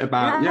moment? Is it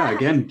about,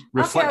 again,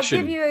 reflection?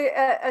 Okay, I'll give you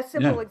a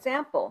simple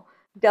example.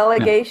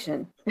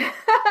 Delegation.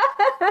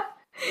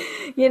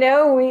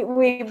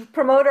 We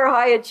promote our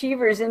high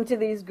achievers into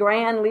these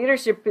grand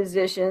leadership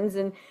positions.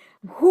 And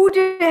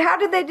how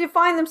did they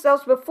define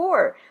themselves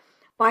before?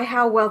 By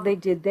how well they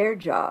did their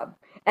job.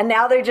 And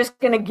now they're just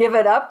going to give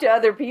it up to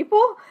other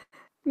people?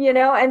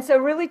 And so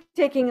really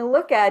taking a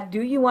look at,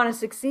 do you want to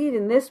succeed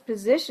in this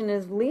position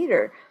as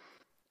leader?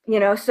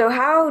 So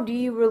how do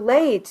you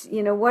relate?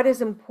 What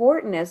is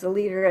important as a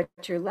leader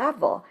at your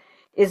level?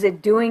 Is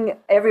it doing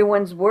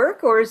everyone's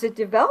work, or is it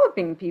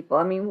developing people?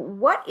 I mean,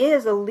 what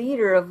is a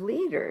leader of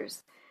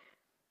leaders?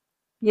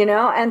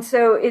 And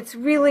so it's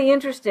really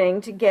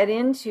interesting to get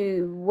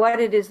into what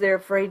it is they're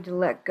afraid to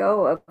let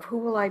go of. Who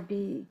will I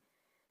be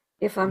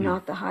if I'm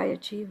not the high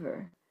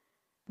achiever?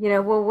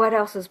 Well, what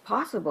else is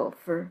possible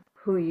for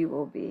who you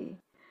will be?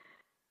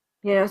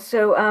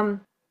 So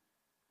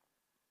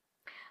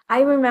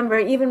I remember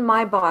even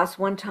my boss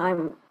one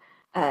time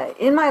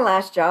in my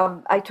last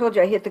job, I told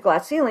you I hit the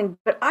glass ceiling,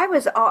 but I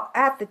was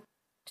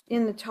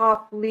in the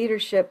top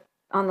leadership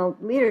on the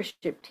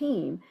leadership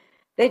team.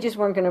 They just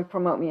weren't going to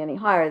promote me any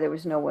higher. There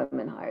was no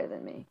women higher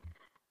than me.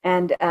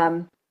 And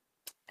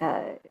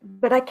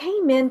but I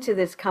came into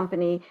this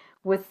company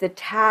with the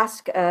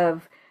task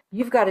of,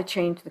 you've got to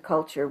change the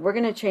culture. We're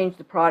going to change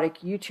the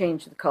product. You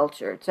change the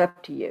culture. It's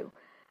up to you.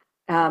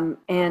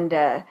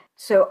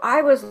 So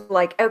I was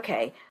like,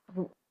 okay.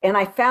 And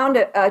I found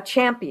a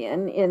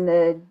champion in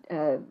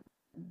the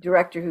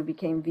director who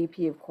became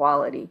VP of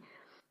Quality.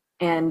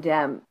 And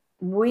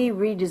we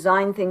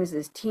redesigned things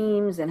as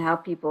teams and how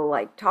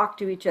people talked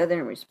to each other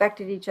and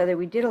respected each other.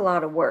 We did a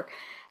lot of work.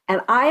 And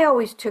I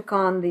always took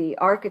on the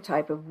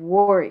archetype of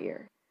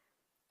warrior.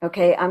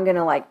 Okay, I'm going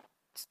to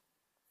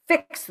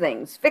fix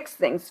things.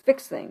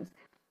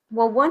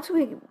 Well, once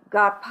we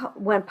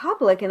went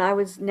public and I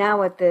was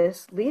now at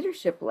this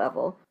leadership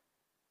level,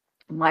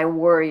 my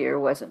warrior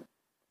wasn't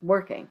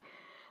working,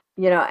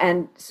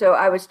 and so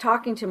I was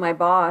talking to my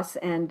boss,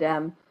 and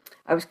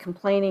I was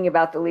complaining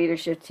about the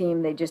leadership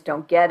team. They just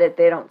don't get it.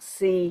 They don't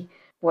see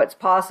what's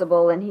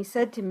possible. And he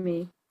said to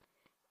me,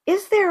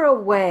 is there a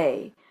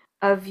way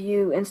of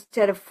you,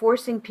 instead of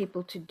forcing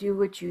people to do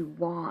what you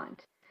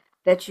want,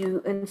 that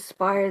you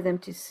inspire them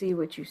to see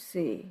what you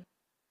see?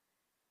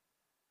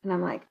 And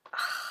I'm like,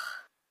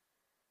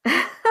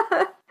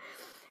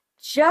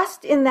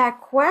 just in that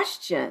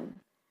question,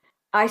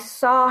 I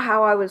saw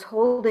how I was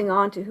holding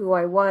on to who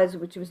I was,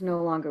 which was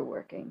no longer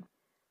working.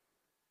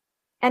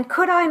 And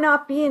could I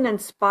not be an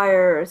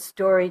inspirer, a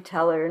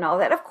storyteller, and all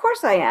that? Of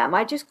course I am.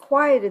 I just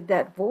quieted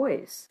that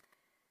voice,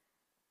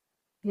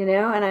 and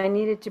I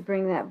needed to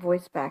bring that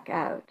voice back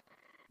out.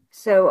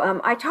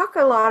 So I talk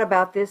a lot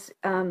about this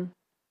in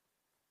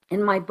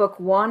my book,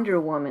 Wonder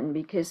Woman,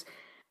 because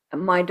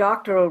my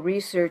doctoral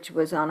research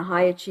was on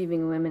high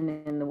achieving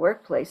women in the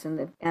workplace and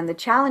the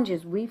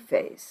challenges we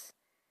face.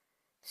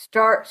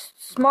 Smart,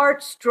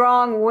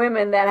 strong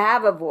women that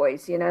have a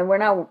voice, and we're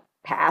not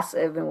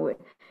passive, and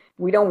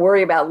we don't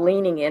worry about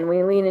leaning in.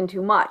 We lean in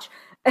too much,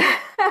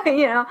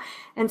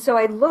 And so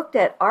I looked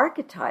at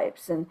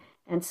archetypes and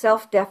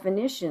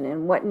self-definition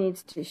and what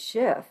needs to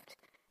shift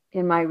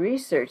in my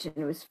research, and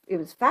it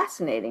was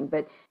fascinating.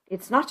 But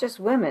it's not just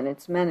women;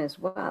 it's men as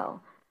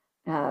well.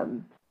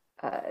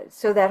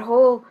 So that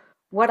whole,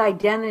 what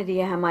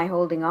identity am I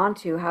holding on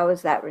to? How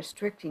is that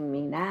restricting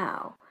me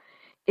now?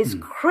 Is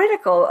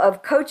critical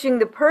of coaching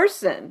the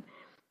person,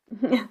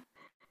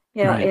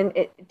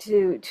 Right.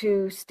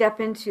 to step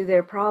into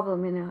their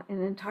problem in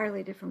an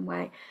entirely different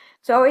way.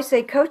 So I always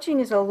say coaching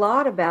is a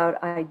lot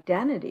about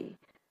identity.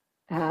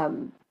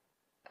 But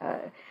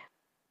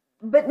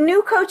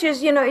new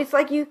coaches, it's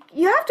like you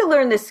have to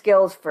learn the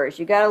skills first.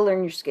 You got to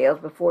learn your skills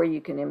before you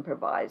can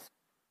improvise.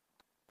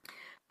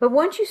 But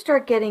once you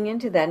start getting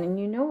into that and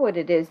you know what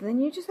it is,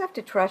 then you just have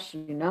to trust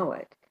you know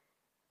it.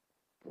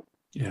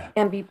 Yeah.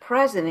 And be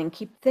present and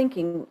keep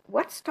thinking,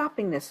 what's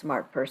stopping this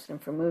smart person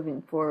from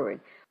moving forward?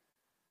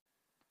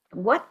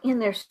 What in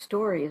their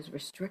story is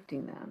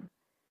restricting them?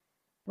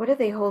 What are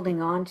they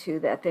holding on to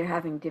that they're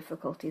having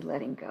difficulty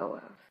letting go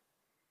of?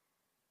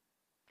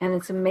 And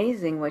it's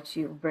amazing what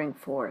you bring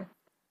forth.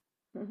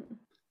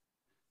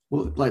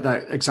 Well, like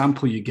that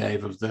example you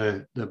gave of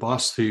the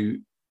boss who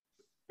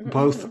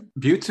both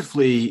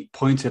beautifully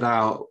pointed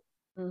out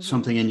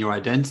something in your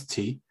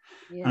identity,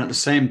 and at the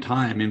same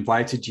time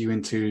invited you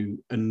into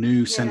a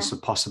new sense of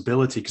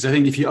possibility. Because I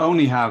think if you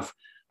only have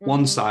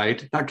one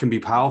side, that can be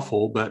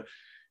powerful. But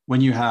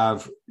when you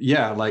have,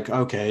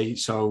 okay,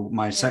 so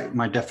my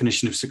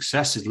definition of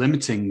success is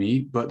limiting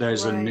me, but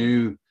there's a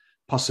new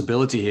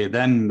possibility here,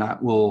 then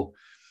that will,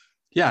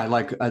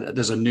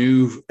 there's a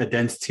new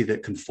identity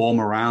that can form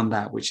around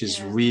that, which is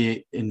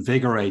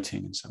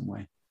reinvigorating in some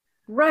way.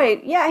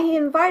 Right. Yeah, he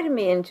invited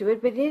me into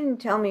it, but he didn't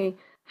tell me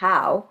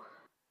how.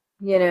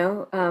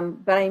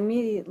 But I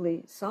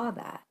immediately saw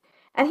that.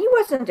 And he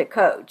wasn't a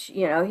coach,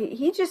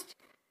 he just,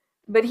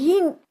 but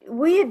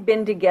we had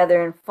been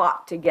together and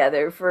fought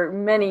together for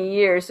many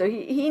years, so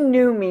he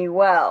knew me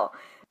well.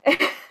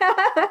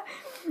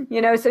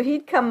 So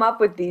he'd come up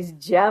with these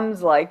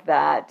gems like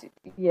that,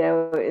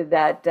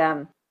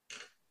 that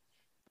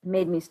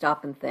made me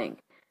stop and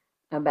think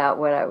about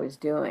what I was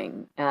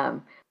doing.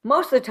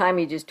 Most of the time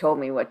he just told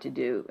me what to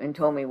do and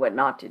told me what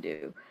not to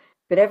do.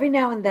 But every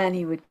now and then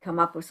he would come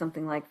up with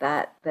something like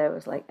that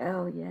was like,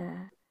 oh,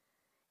 yeah.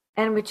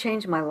 And it would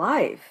change my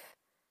life.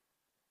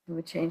 It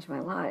would change my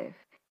life.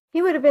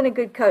 He would have been a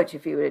good coach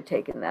if he would have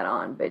taken that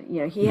on. But,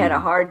 he had a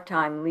hard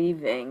time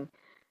leaving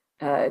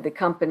the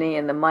company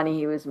and the money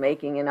he was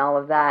making and all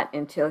of that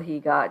until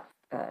he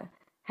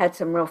had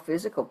some real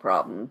physical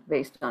problems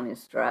based on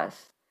his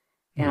stress.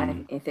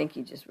 And I think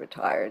he just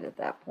retired at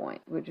that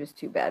point, which was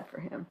too bad for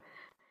him.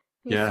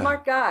 He's a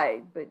smart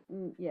guy, but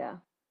yeah.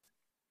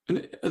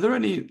 And are there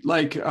any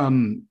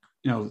and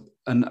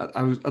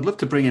I'd love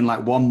to bring in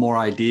one more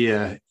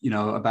idea,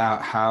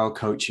 about how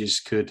coaches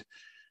could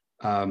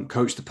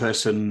coach the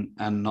person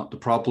and not the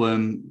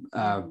problem,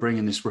 bring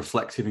in this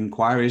reflective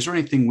inquiry. Is there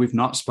anything we've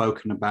not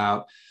spoken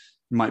about?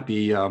 It might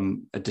be a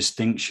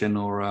distinction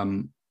or,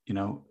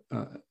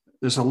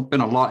 there's been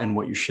a lot in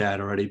what you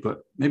shared already,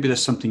 but maybe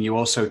there's something you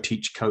also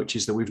teach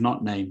coaches that we've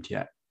not named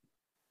yet.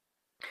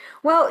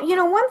 Well,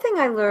 one thing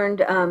I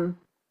learned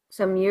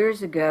some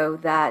years ago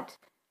that,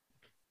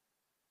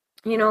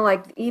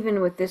 even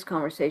with this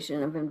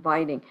conversation of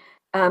inviting,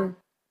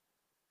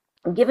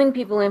 giving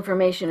people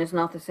information is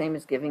not the same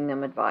as giving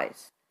them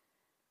advice.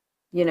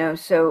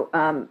 So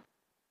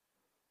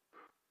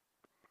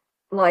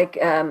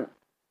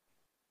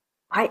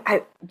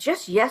I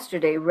just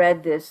yesterday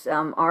read this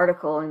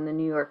article in the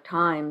New York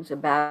Times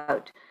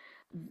about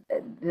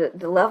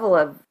the level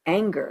of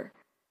anger,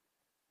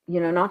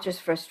 not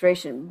just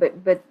frustration,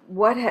 but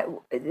what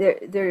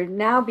they're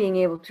now being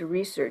able to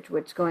research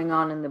what's going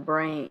on in the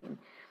brain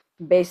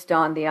based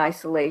on the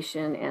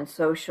isolation and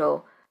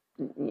social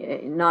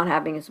not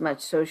having as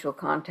much social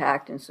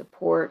contact and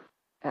support,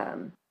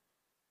 and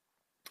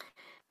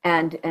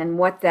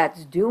what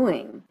that's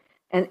doing.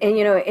 And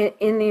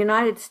in the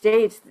United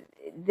States,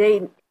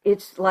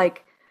 it's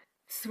like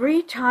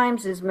 3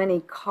 times as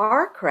many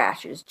car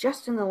crashes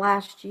just in the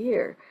last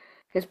year,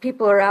 because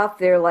people are out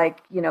there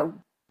like,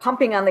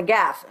 pumping on the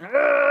gas.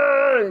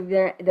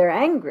 They're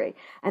angry,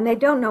 and they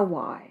don't know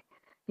why.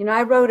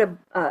 I wrote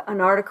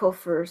an article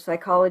for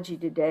Psychology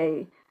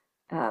Today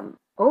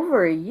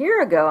over a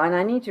year ago, and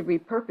I need to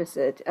repurpose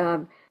it.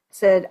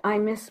 Said, I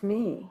miss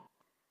me.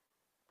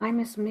 I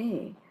miss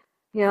me.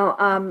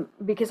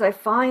 Because I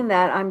find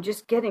that I'm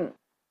just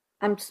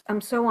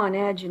I'm so on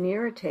edge and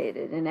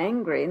irritated and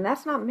angry, and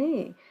that's not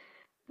me,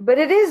 but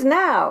it is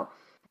now.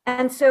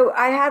 And so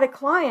I had a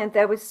client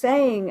that was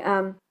saying,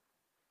 I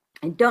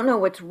don't know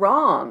what's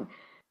wrong.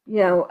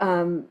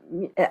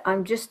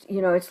 I'm just,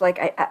 it's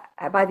like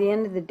I by the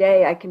end of the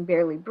day, I can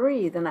barely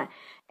breathe.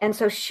 And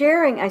so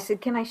I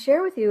said, can I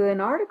share with you an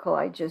article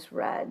I just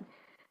read?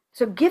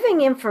 So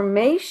giving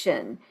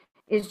information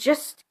is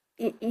just,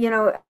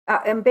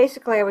 and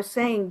basically I was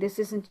saying, this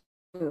isn't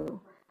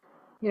true.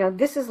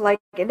 This is like,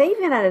 they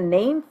even had a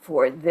name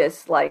for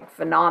this, like,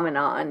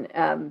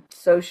 phenomenon,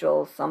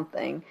 social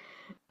something.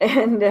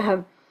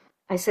 And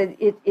I said,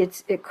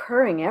 it's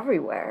occurring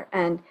everywhere.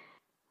 And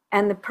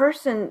the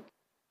person,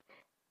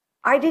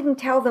 I didn't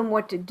tell them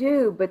what to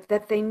do, but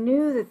that they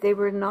knew that they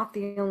were not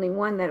the only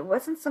one, that it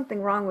wasn't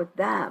something wrong with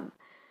them,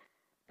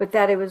 but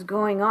that it was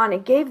going on.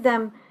 It gave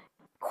them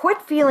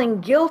quit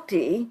feeling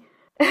guilty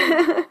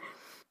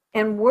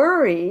and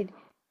worried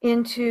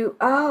into,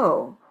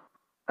 oh,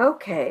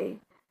 okay,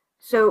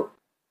 so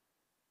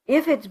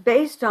if it's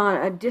based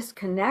on a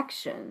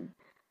disconnection,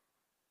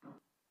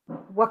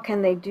 what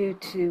can they do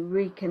to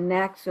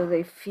reconnect so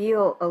they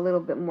feel a little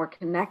bit more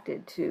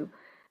connected to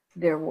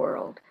their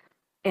world?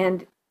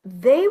 And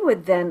they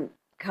would then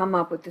come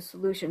up with the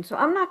solution. So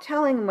I'm not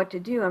telling them what to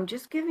do. I'm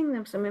just giving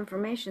them some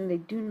information they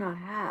do not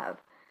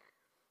have.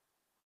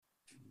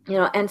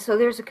 And so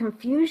there's a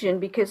confusion,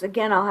 because,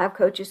 again, I'll have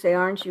coaches say,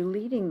 aren't you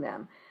leading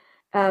them?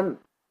 In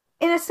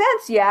a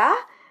sense, yeah,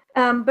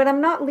 but I'm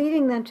not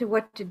leading them to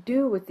what to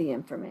do with the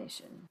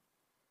information.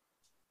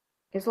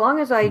 As long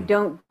as I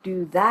don't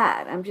do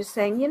that, I'm just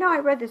saying, I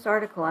read this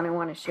article and I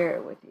want to share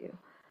it with you.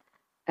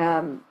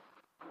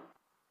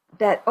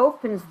 That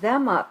opens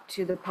them up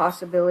to the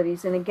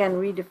possibilities, and again,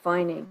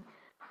 redefining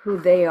who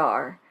they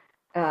are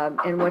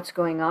and what's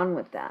going on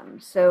with them.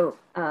 So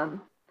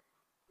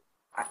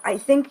I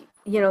think,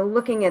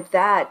 looking at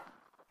that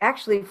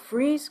actually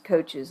frees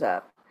coaches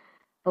up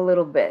a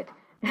little bit,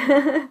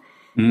 to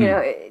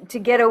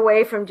get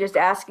away from just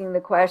asking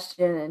the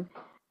question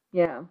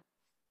and,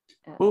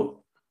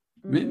 Well,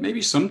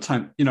 maybe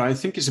sometimes, I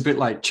think it's a bit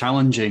like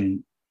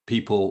challenging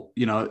people,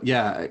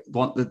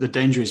 the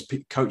danger is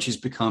coaches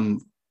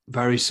become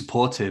very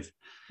supportive,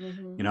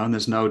 and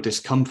there's no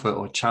discomfort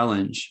or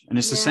challenge. And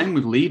it's the same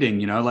with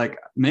leading, like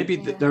maybe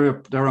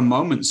there are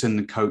moments in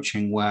the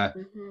coaching where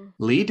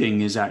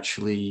leading is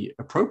actually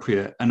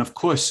appropriate. And of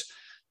course,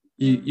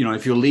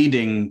 if you're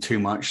leading too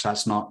much,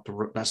 that's not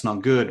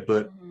good.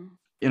 But,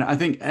 I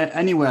think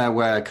anywhere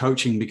where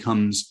coaching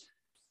becomes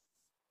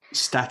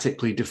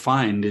statically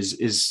defined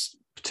is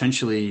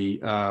potentially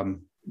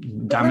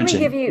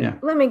damaging.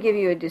 Let me give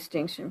you a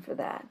distinction for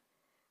that.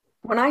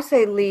 When I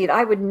say lead,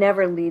 I would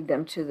never lead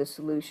them to the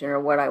solution or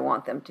what I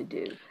want them to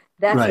do.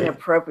 That's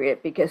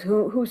inappropriate, because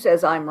who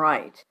says I'm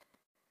right?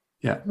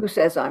 Yeah. Who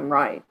says I'm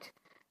right?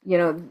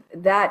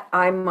 That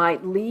I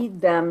might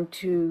lead them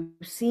to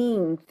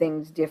seeing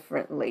things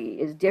differently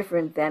is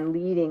different than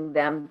leading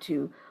them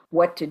to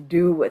what to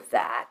do with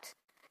that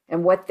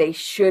and what they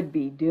should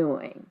be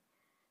doing.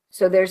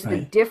 So there's the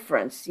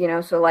difference,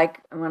 so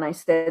like when I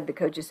said the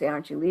coaches say,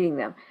 aren't you leading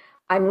them?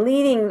 I'm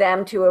leading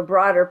them to a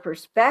broader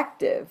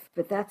perspective,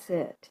 but that's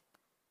it.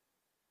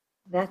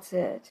 That's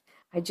it.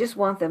 I just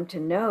want them to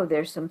know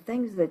there's some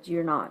things that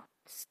you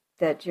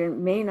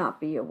may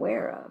not be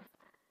aware of.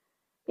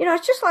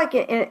 It's just like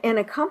in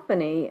a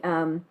company,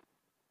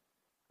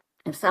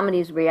 if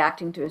somebody's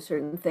reacting to a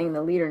certain thing,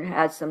 the leader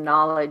has some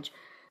knowledge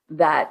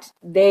that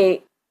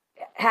they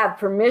have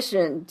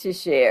permission to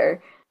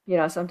share.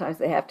 Sometimes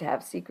they have to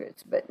have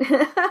secrets, but,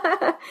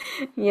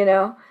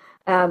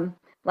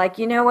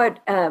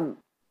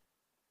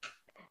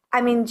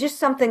 just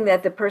something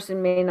that the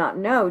person may not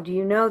know. Do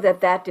you know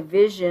that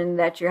division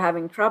that you're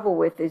having trouble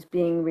with is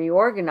being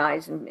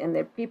reorganized, and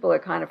the people are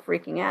kind of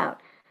freaking out?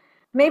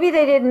 Maybe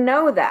they didn't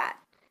know that,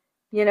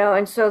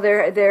 and so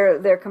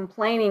they're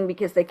complaining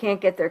because they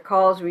can't get their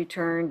calls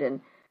returned,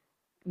 and,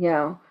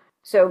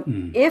 so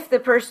if the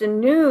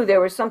person knew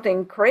there was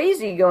something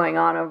crazy going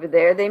on over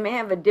there, they may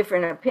have a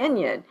different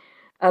opinion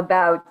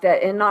about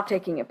that and not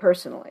taking it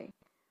personally.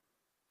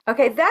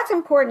 Okay, that's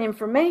important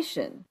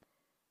information.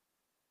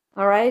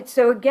 All right,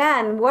 so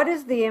again, what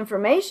is the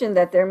information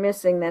that they're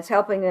missing that's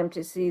helping them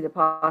to see the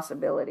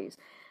possibilities?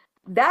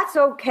 That's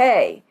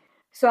okay.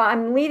 So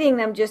I'm leading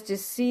them just to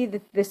see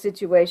the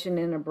situation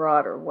in a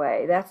broader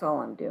way. That's all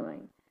I'm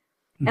doing.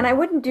 And I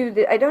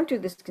don't do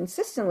this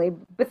consistently,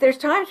 but there's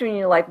times when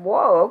you're like,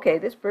 whoa, okay,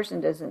 this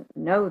person doesn't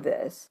know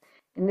this,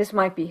 and this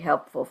might be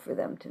helpful for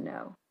them to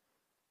know.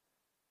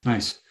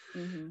 Nice.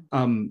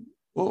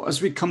 Well,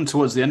 as we come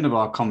towards the end of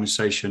our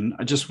conversation,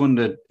 I just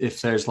wondered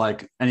if there's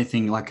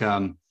anything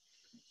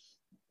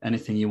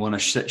you want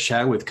to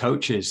share with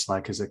coaches,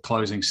 like as a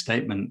closing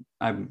statement.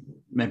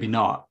 Maybe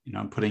not,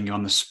 I'm putting you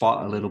on the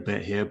spot a little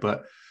bit here,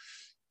 but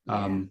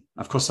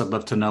of course, I'd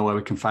love to know where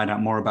we can find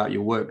out more about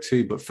your work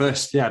too. But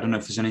first, I don't know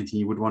if there's anything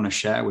you would want to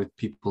share with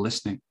people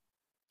listening.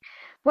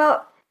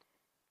 Well,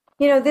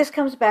 this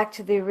comes back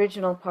to the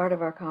original part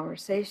of our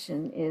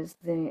conversation, is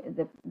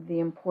the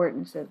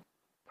importance of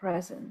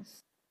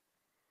presence.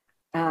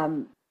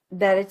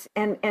 That it's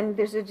and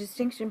there's a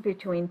distinction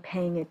between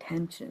paying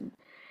attention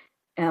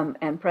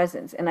and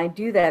presence. And I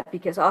do that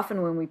because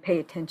often when we pay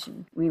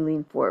attention, we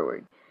lean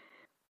forward,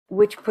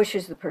 which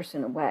pushes the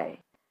person away.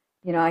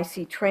 I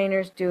see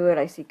trainers do it,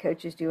 I see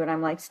coaches do it.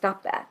 I'm like,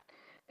 stop that.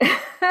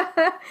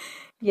 That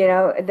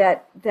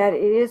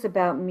it is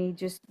about me.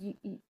 Just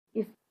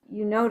if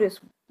you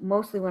notice,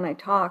 mostly when I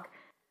talk,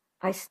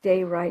 I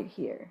stay right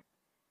here.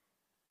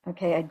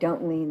 Okay, I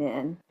don't lean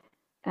in.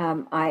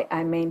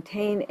 I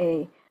maintain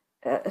a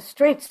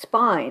straight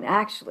spine,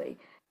 actually.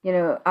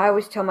 I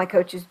always tell my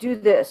coaches, do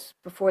this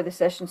before the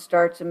session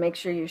starts and make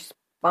sure your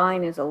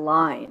spine is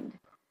aligned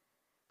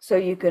so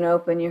you can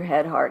open your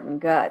head, heart, and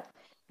gut.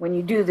 When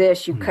you do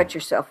this, you cut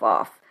yourself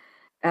off.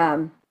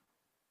 And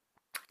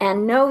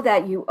know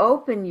that you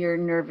open your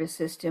nervous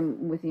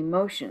system with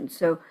emotions.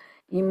 So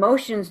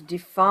emotions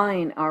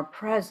define our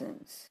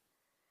presence.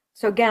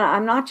 So again,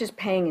 I'm not just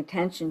paying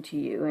attention to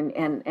you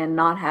and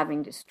not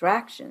having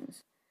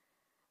distractions.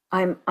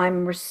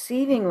 I'm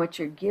receiving what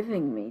you're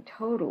giving me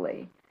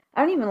totally.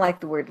 I don't even like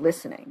the word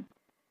listening.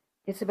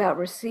 It's about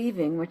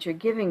receiving what you're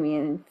giving me,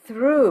 and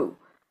through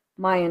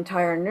my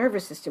entire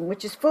nervous system,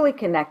 which is fully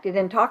connected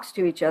and talks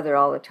to each other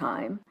all the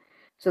time.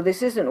 So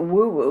this isn't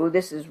woo-woo,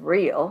 this is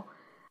real.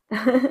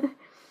 And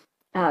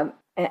I'm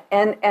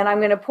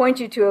going to point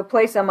you to a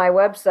place on my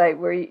website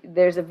where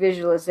there's a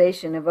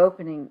visualization of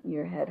opening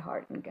your head,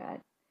 heart, and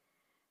gut.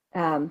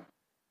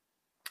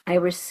 I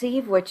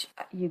receive what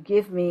you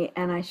give me,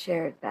 and I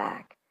share it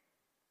back.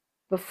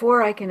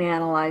 Before I can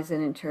analyze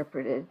and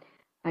interpret it,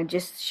 I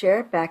just share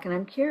it back, and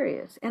I'm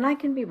curious. And I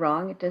can be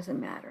wrong, it doesn't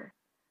matter.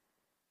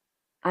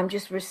 I'm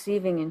just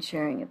receiving and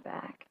sharing it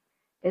back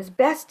as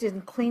best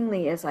and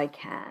cleanly as I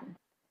can.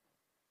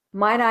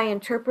 Might I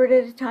interpret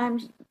it at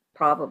times?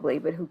 Probably,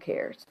 but who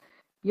cares?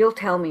 You'll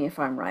tell me if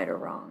I'm right or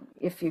wrong,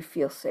 if you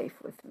feel safe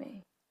with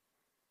me.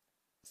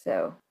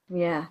 So,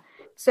 yeah.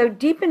 So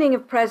deepening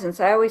of presence,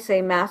 I always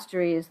say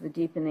mastery is the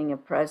deepening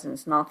of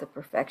presence, not the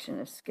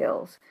perfection of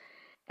skills.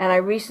 And I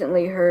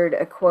recently heard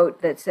a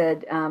quote that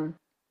said,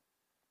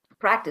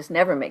 practice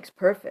never makes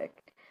perfect.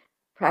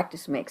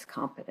 Practice makes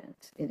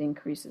competence. It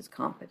increases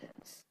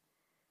competence.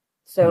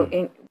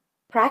 So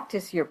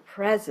practice your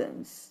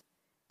presence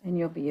and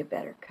you'll be a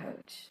better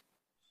coach.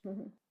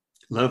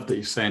 Love that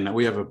you're saying that.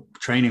 We have a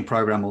training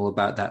program all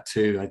about that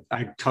too.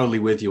 I'm totally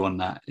with you on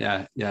that.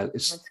 Yeah.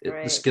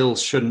 The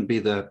skills shouldn't be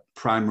the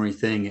primary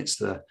thing.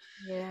 It's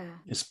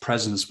it's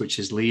presence which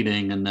is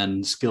leading, and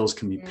then skills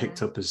can be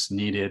picked up as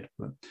needed.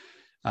 But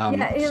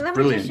let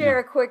me just share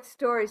a quick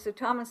story. So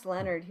Thomas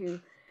Leonard, who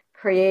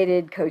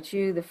created Coach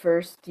U, the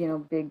first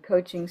big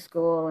coaching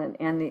school,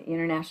 and the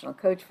International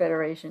Coach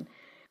Federation,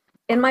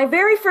 in my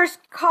very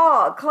first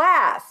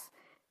class,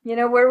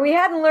 where we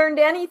hadn't learned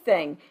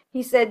anything,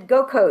 he said,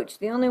 go coach.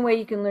 The only way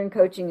you can learn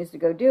coaching is to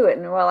go do it.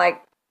 And we're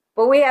like,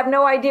 but we have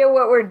no idea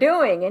what we're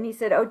doing. And he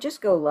said, oh,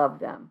 just go love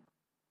them.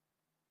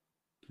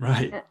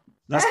 Right.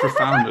 That's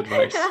profound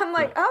advice. And I'm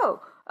like,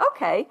 oh,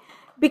 okay.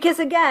 Because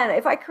again,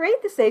 if I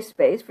create the safe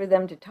space for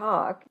them to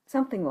talk,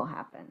 something will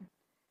happen.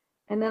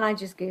 And then I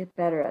just get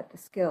better at the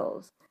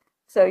skills.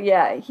 So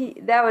yeah,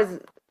 that was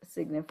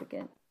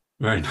significant.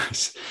 Very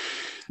nice.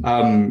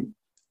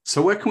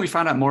 So where can we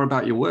find out more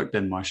about your work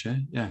then,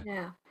 Marcia?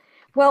 Yeah.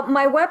 Well,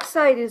 my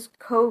website is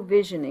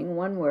co-visioning,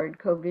 one word,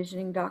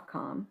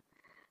 covisioning.com.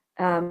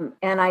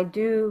 And I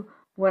do,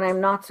 when I'm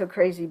not so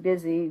crazy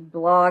busy,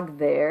 blog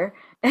there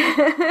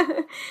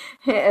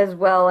as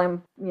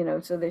well.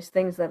 So there's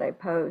things that I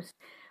post.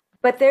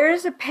 But there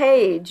is a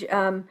page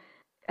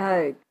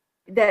that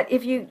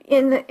if you,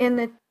 in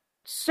the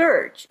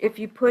search, if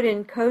you put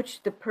in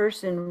Coach the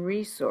Person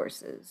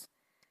resources,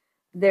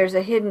 there's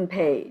a hidden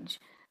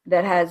page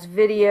that has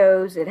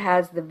videos. It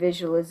has the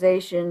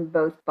visualization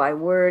both by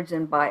words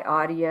and by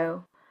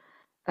audio,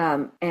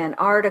 and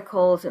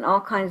articles and all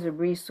kinds of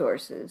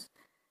resources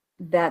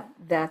that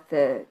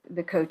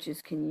the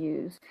coaches can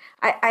use.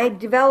 I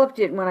developed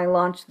it when I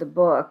launched the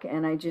book,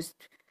 and I just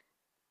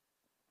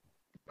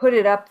put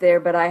it up there,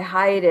 but I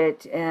hide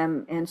it,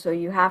 and so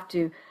you have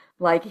to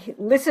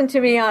listen to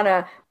me on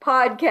a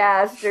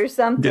podcast or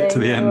something, get to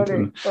the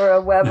end or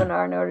a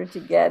webinar in order to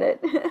get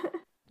it.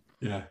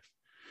 Yeah.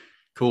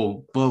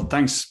 Cool. Well,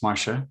 thanks,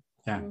 Marcia.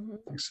 Yeah,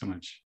 Thanks so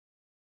much.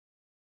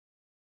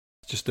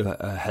 Just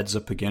a heads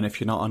up again,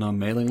 if you're not on our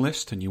mailing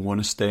list and you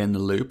want to stay in the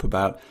loop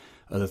about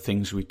other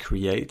things we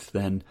create,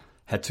 then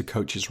head to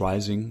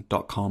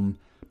coachesrising.com,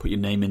 put your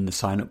name in the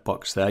sign-up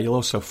box there. You'll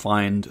also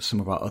find some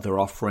of our other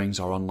offerings,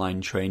 our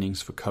online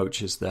trainings for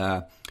coaches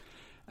there.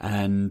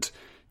 And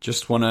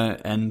just want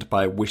to end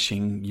by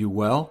wishing you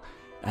well,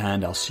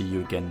 and I'll see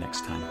you again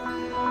next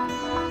time.